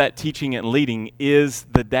responsibility of that teaching and leading is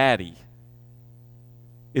the daddy,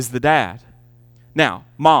 is the dad. Now,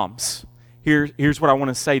 moms, here's what I want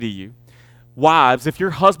to say to you. Wives, if your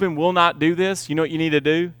husband will not do this, you know what you need to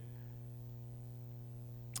do?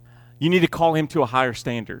 You need to call him to a higher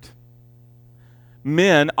standard.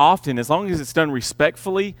 Men often, as long as it's done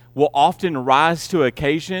respectfully, will often rise to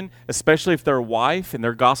occasion, especially if they're a wife and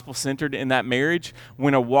they're gospel-centered in that marriage.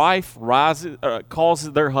 When a wife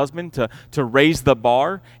calls their husband to raise the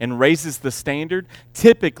bar and raises the standard,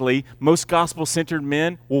 typically most gospel-centered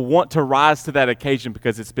men will want to rise to that occasion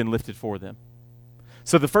because it's been lifted for them.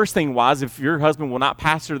 So the first thing, wives, if your husband will not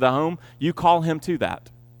pastor the home, you call him to that.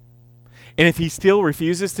 And if he still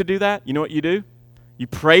refuses to do that, you know what you do? You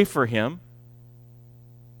pray for him,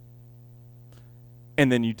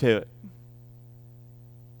 and then you do it.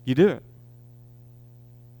 You do it.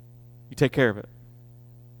 You take care of it.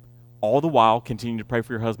 All the while continuing to pray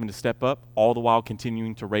for your husband to step up, all the while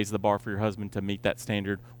continuing to raise the bar for your husband to meet that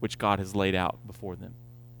standard which God has laid out before them.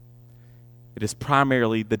 It is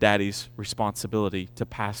primarily the daddy's responsibility to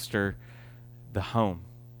pastor the home.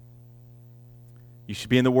 You should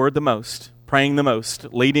be in the Word the most, praying the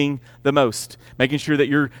most, leading the most, making sure that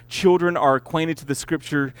your children are acquainted to the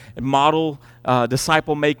Scripture and model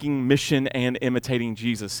disciple-making, mission, and imitating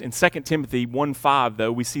Jesus. In 2 Timothy 1:5,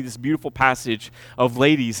 though, we see this beautiful passage of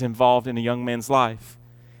ladies involved in a young man's life.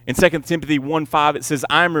 In 2 Timothy 1:5, it says,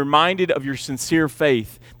 I am reminded of your sincere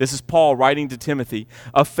faith. This is Paul writing to Timothy,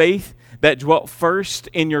 a faith that dwelt first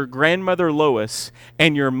in your grandmother Lois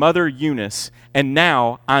and your mother Eunice, and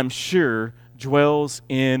now, I'm sure, dwells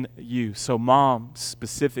in you. So moms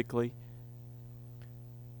specifically,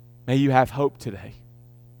 may you have hope today.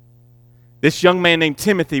 This young man named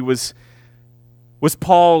Timothy was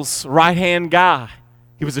Paul's right-hand guy.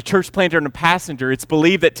 He was a church planter and a passenger. It's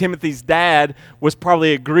believed that Timothy's dad was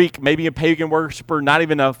probably a Greek, maybe a pagan worshiper, not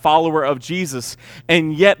even a follower of Jesus.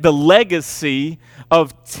 And yet the legacy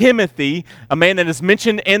of Timothy, a man that is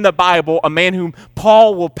mentioned in the Bible, a man whom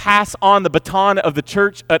Paul will pass on the baton of the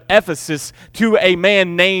church at Ephesus to a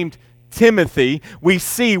man named Timothy, we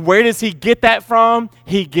see, where does he get that from?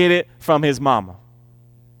 He get it from his mama.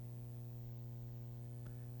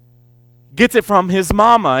 Gets it from his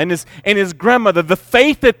mama and his grandmother. The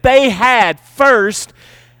faith that they had first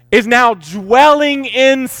is now dwelling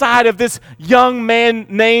inside of this young man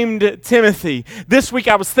named Timothy. This week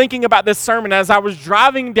I was thinking about this sermon. As I was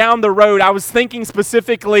driving down the road, I was thinking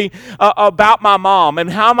specifically about my mom and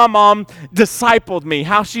how my mom discipled me,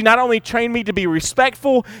 how she not only trained me to be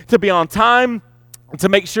respectful, to be on time, to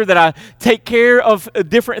make sure that I take care of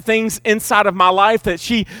different things inside of my life, that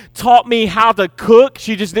she taught me how to cook.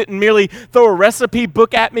 She just didn't merely throw a recipe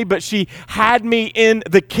book at me, but she had me in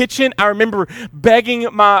the kitchen. I remember begging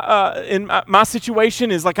my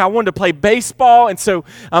situation is like I wanted to play baseball, and so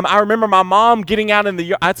I remember my mom getting out in the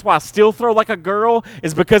yard. That's why I still throw like a girl,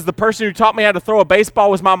 is because the person who taught me how to throw a baseball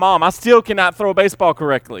was my mom. I still cannot throw a baseball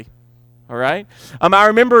correctly. All right. I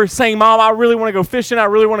remember saying, Mom, I really want to go fishing. I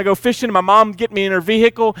really want to go fishing. And my mom get me in her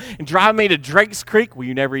vehicle and drive me to Drake's Creek, where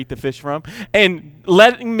you never eat the fish from, and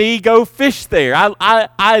letting me go fish there.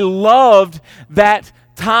 I loved that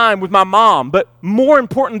time with my mom, but more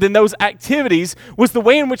important than those activities was the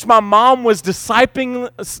way in which my mom was discipling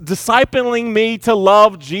me to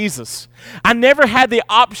love Jesus. I never had the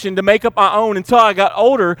option to make up my own until I got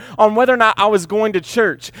older on whether or not I was going to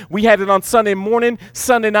church. We had it on Sunday morning,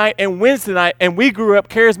 Sunday night, and Wednesday night, and we grew up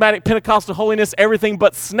charismatic, Pentecostal holiness, everything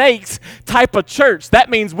but snakes type of church.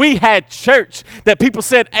 That means we had church, that people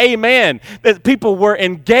said amen, that people were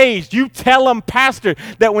engaged. You tell them, Pastor,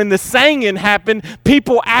 that when the singing happened,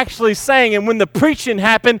 people actually sang, and when the preaching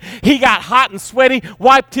happened, he got hot and sweaty,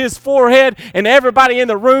 wiped his forehead, and everybody in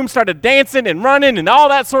the room started dancing and running and all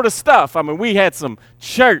that sort of stuff. I mean, we had some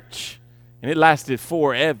church, and it lasted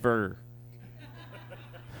forever.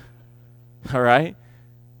 All right?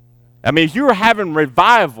 I mean, if you were having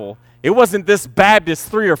revival, it wasn't this Baptist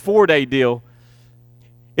 3 or 4 day deal.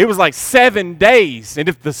 It was like 7 days. And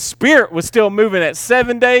if the Spirit was still moving at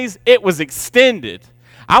 7 days, it was extended.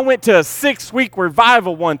 I went to a 6-week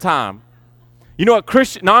revival one time. You know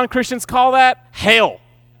what non-Christians call that? Hell.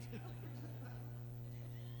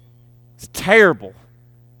 It's terrible.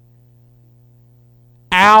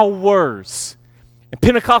 Hours. In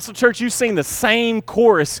Pentecostal church, you sing the same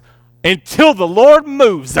chorus until the Lord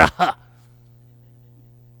moves. All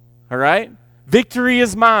right? Victory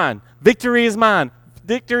is mine. Victory is mine.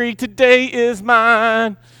 Victory today is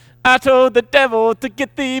mine. I told the devil to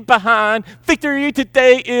get thee behind. Victory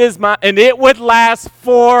today is mine. And it would last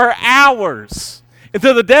 4 hours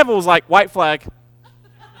until the devil was like, white flag.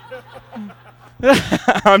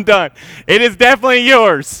 I'm done. It is definitely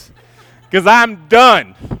yours because I'm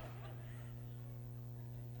done.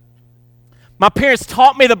 My parents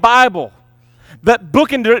taught me the Bible. That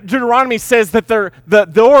book in Deuteronomy says that the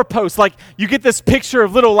doorposts, like you get this picture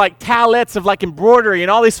of little like towelettes of like embroidery and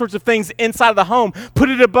all these sorts of things inside of the home. Put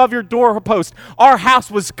it above your doorpost. Our house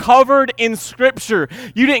was covered in Scripture.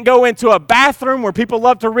 You didn't go into a bathroom where people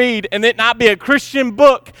love to read and it not be a Christian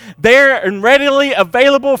book there and readily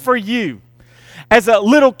available for you. As a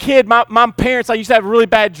little kid, my parents, I used to have really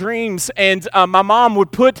bad dreams, and my mom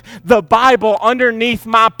would put the Bible underneath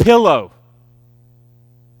my pillow.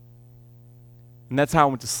 And that's how I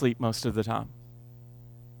went to sleep most of the time.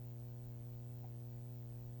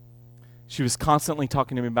 She was constantly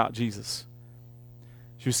talking to me about Jesus.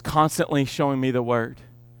 She was constantly showing me the Word.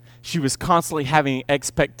 She was constantly having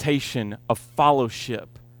expectation of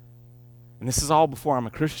fellowship. And this is all before I'm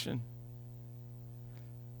a Christian.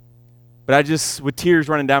 But I just, with tears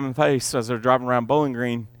running down my face as I was driving around Bowling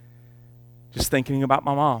Green, just thinking about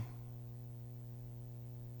my mom.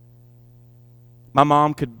 My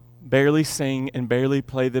mom could barely sing and barely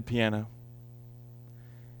play the piano.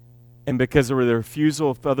 And because of the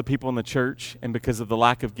refusal of other people in the church and because of the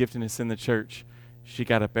lack of giftedness in the church, she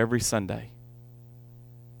got up every Sunday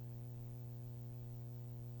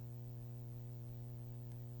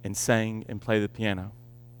and sang and played the piano.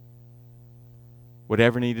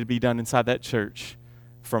 Whatever needed to be done inside that church,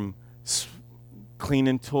 from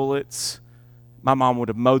cleaning toilets, my mom would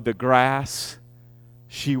have mowed the grass,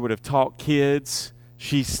 she would have taught kids.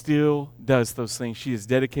 She still does those things. She is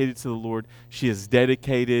dedicated to the Lord. She is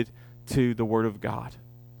dedicated to the Word of God.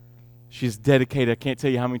 She is dedicated. I can't tell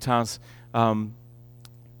you how many times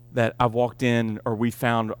that I've walked in or we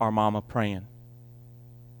found our mama praying.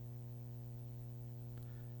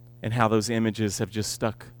 And how those images have just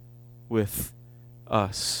stuck with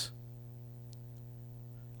us.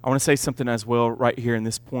 I want to say something as well right here in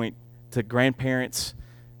this point to grandparents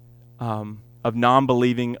of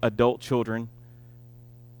non-believing adult children,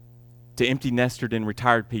 to empty nestered and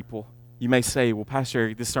retired people. You may say, well, Pastor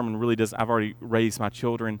Eric, this sermon really doesn't, I've already raised my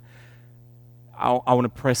children. I want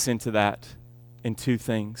to press into that in 2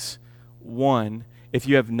 things. One, if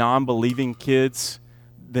you have non-believing kids,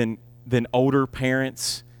 then older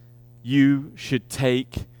parents, you should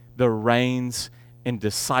take the reins in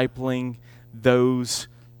discipling those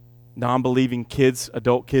non-believing kids,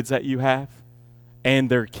 adult kids that you have, and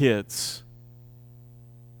their kids,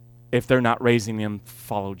 if they're not raising them to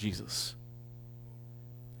follow Jesus.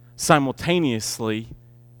 Simultaneously,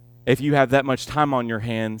 if you have that much time on your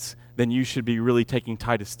hands, then you should be really taking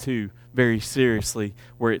Titus 2 very seriously,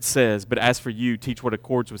 where it says, but as for you, teach what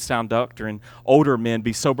accords with sound doctrine. Older men,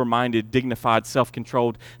 be sober-minded, dignified,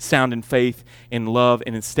 self-controlled, sound in faith, in love,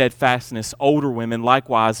 and in steadfastness. Older women,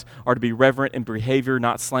 likewise, are to be reverent in behavior,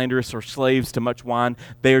 not slanderous or slaves to much wine.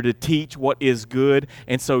 They are to teach what is good,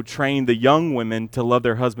 and so train the young women to love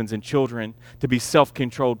their husbands and children, to be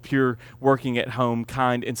self-controlled, pure, working at home,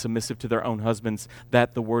 kind, and submissive to their own husbands,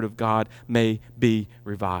 that the word of God may be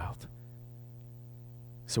reviled.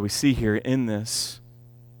 So we see here in this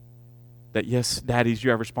that yes, daddies,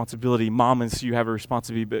 you have responsibility. Mamas, you have a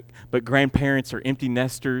responsibility. But grandparents or empty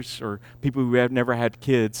nesters or people who have never had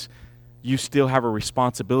kids, you still have a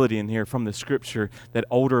responsibility in here from the Scripture that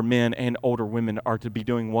older men and older women are to be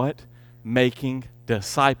doing what? Making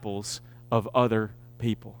disciples of other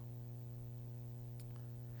people.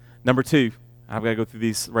 Number 2, I've got to go through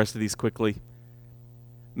the rest of these quickly.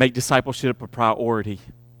 Make discipleship a priority.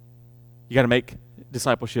 You got to make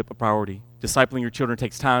discipleship a priority. Discipling your children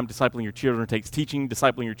takes time. Discipling your children takes teaching.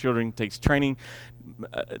 Discipling your children takes training.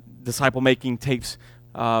 Disciple making takes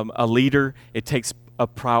a leader. It takes a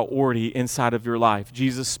priority inside of your life.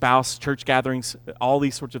 Jesus, spouse, church gatherings, all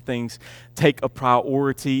these sorts of things take a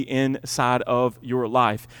priority inside of your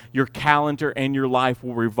life. Your calendar and your life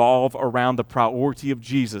will revolve around the priority of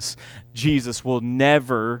Jesus. Jesus will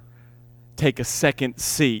never take a second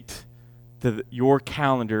seat to your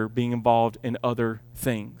calendar being involved in other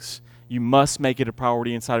things. You must make it a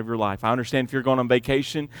priority inside of your life. I understand if you're going on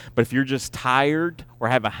vacation, but if you're just tired or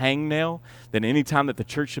have a hangnail, then any time that the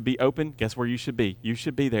church should be open, guess where you should be? You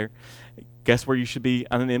should be there. Guess where you should be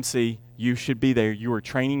on an MC? You should be there. You are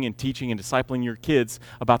training and teaching and discipling your kids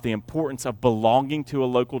about the importance of belonging to a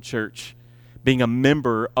local church. Being a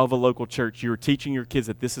member of a local church, you're teaching your kids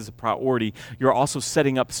that this is a priority. You're also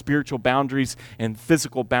setting up spiritual boundaries and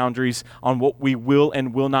physical boundaries on what we will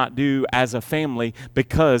and will not do as a family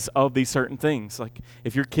because of these certain things. Like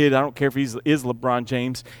if your kid, I don't care if he is LeBron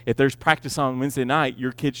James, if there's practice on Wednesday night,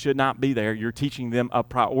 your kid should not be there. You're teaching them a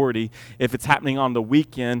priority. If it's happening on the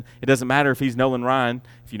weekend, it doesn't matter if he's Nolan Ryan,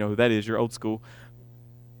 if you know who that is, you're old school,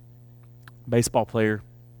 baseball player,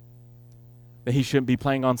 that he shouldn't be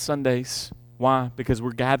playing on Sundays. Why? Because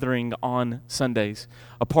we're gathering on Sundays.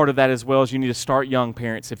 A part of that as well is you need to start young,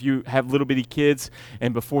 parents. If you have little bitty kids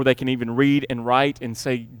and before they can even read and write and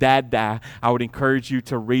say, Dad, I would encourage you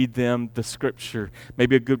to read them the scripture.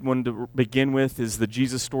 Maybe a good one to begin with is the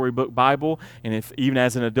Jesus Storybook Bible. And if even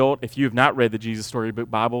as an adult, if you have not read the Jesus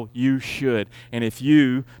Storybook Bible, you should. And if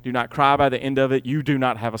you do not cry by the end of it, you do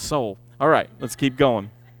not have a soul. All right, let's keep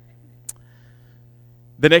going.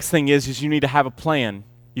 The next thing is you need to have a plan.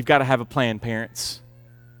 You've got to have a plan, parents.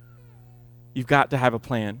 You've got to have a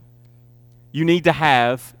plan. You need to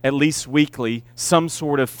have, at least weekly, some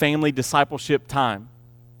sort of family discipleship time.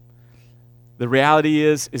 The reality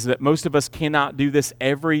is that most of us cannot do this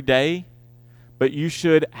every day, but you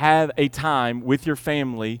should have a time with your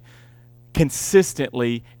family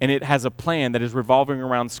consistently, and it has a plan that is revolving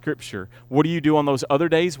around Scripture. What do you do on those other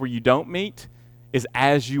days where you don't meet? Is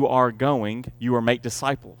as you are going, you are make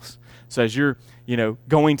disciples. So as you're,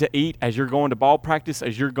 going to eat, as you're going to ball practice,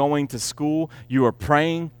 as you're going to school, you are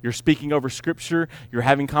praying, you're speaking over Scripture, you're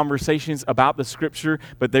having conversations about the Scripture,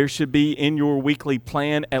 but there should be in your weekly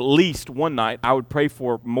plan at least one night, I would pray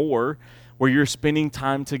for more, where you're spending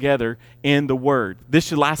time together in the Word. This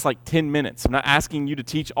should last like 10 minutes. I'm not asking you to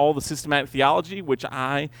teach all the systematic theology, which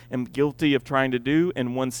I am guilty of trying to do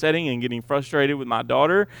in one setting and getting frustrated with my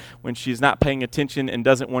daughter when she's not paying attention and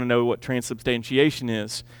doesn't want to know what transubstantiation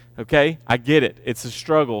is. Okay? I get it. It's a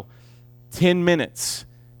struggle. 10 minutes.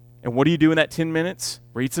 And what do you do in that 10 minutes?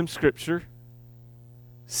 Read some Scripture,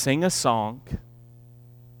 sing a song,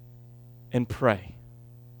 and pray.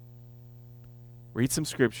 Read some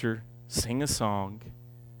Scripture, sing a song,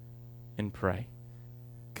 and pray.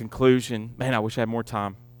 Conclusion. Man, I wish I had more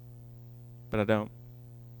time, but I don't.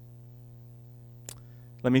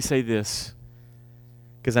 Let me say this,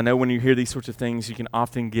 because I know when you hear these sorts of things, you can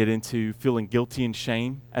often get into feeling guilty and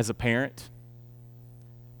shame as a parent.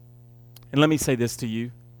 And let me say this to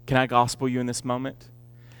you. Can I gospel you in this moment?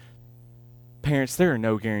 Parents, there are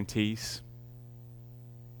no guarantees.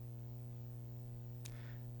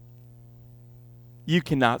 You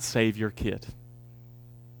cannot save your kid.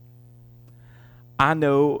 I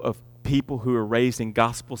know of people who are raised in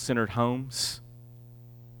gospel-centered homes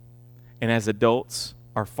and as adults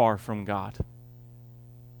are far from God.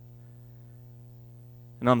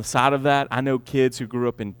 And on the side of that, I know kids who grew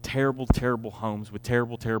up in terrible, terrible homes with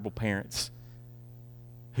terrible, terrible parents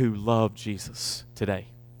who love Jesus today.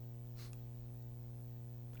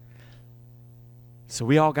 So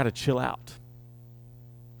we all got to chill out.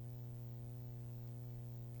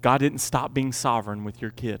 God didn't stop being sovereign with your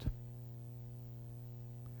kid.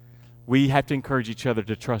 We have to encourage each other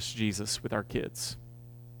to trust Jesus with our kids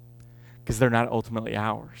because they're not ultimately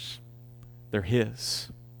ours. They're His.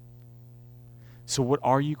 So what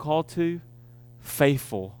are you called to?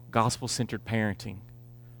 Faithful, gospel-centered parenting,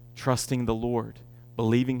 trusting the Lord,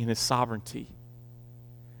 believing in His sovereignty,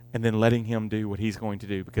 and then letting Him do what He's going to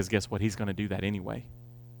do because guess what? He's going to do that anyway.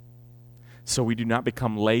 So we do not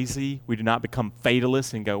become lazy. We do not become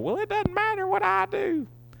fatalists and go, well, it doesn't matter what I do.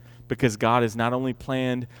 Because God has not only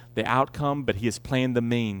planned the outcome, but He has planned the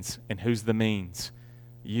means. And who's the means?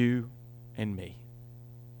 You and me.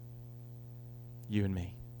 You and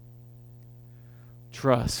me.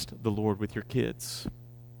 Trust the Lord with your kids.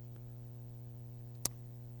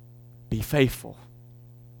 Be faithful.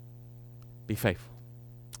 Be faithful.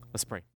 Let's pray.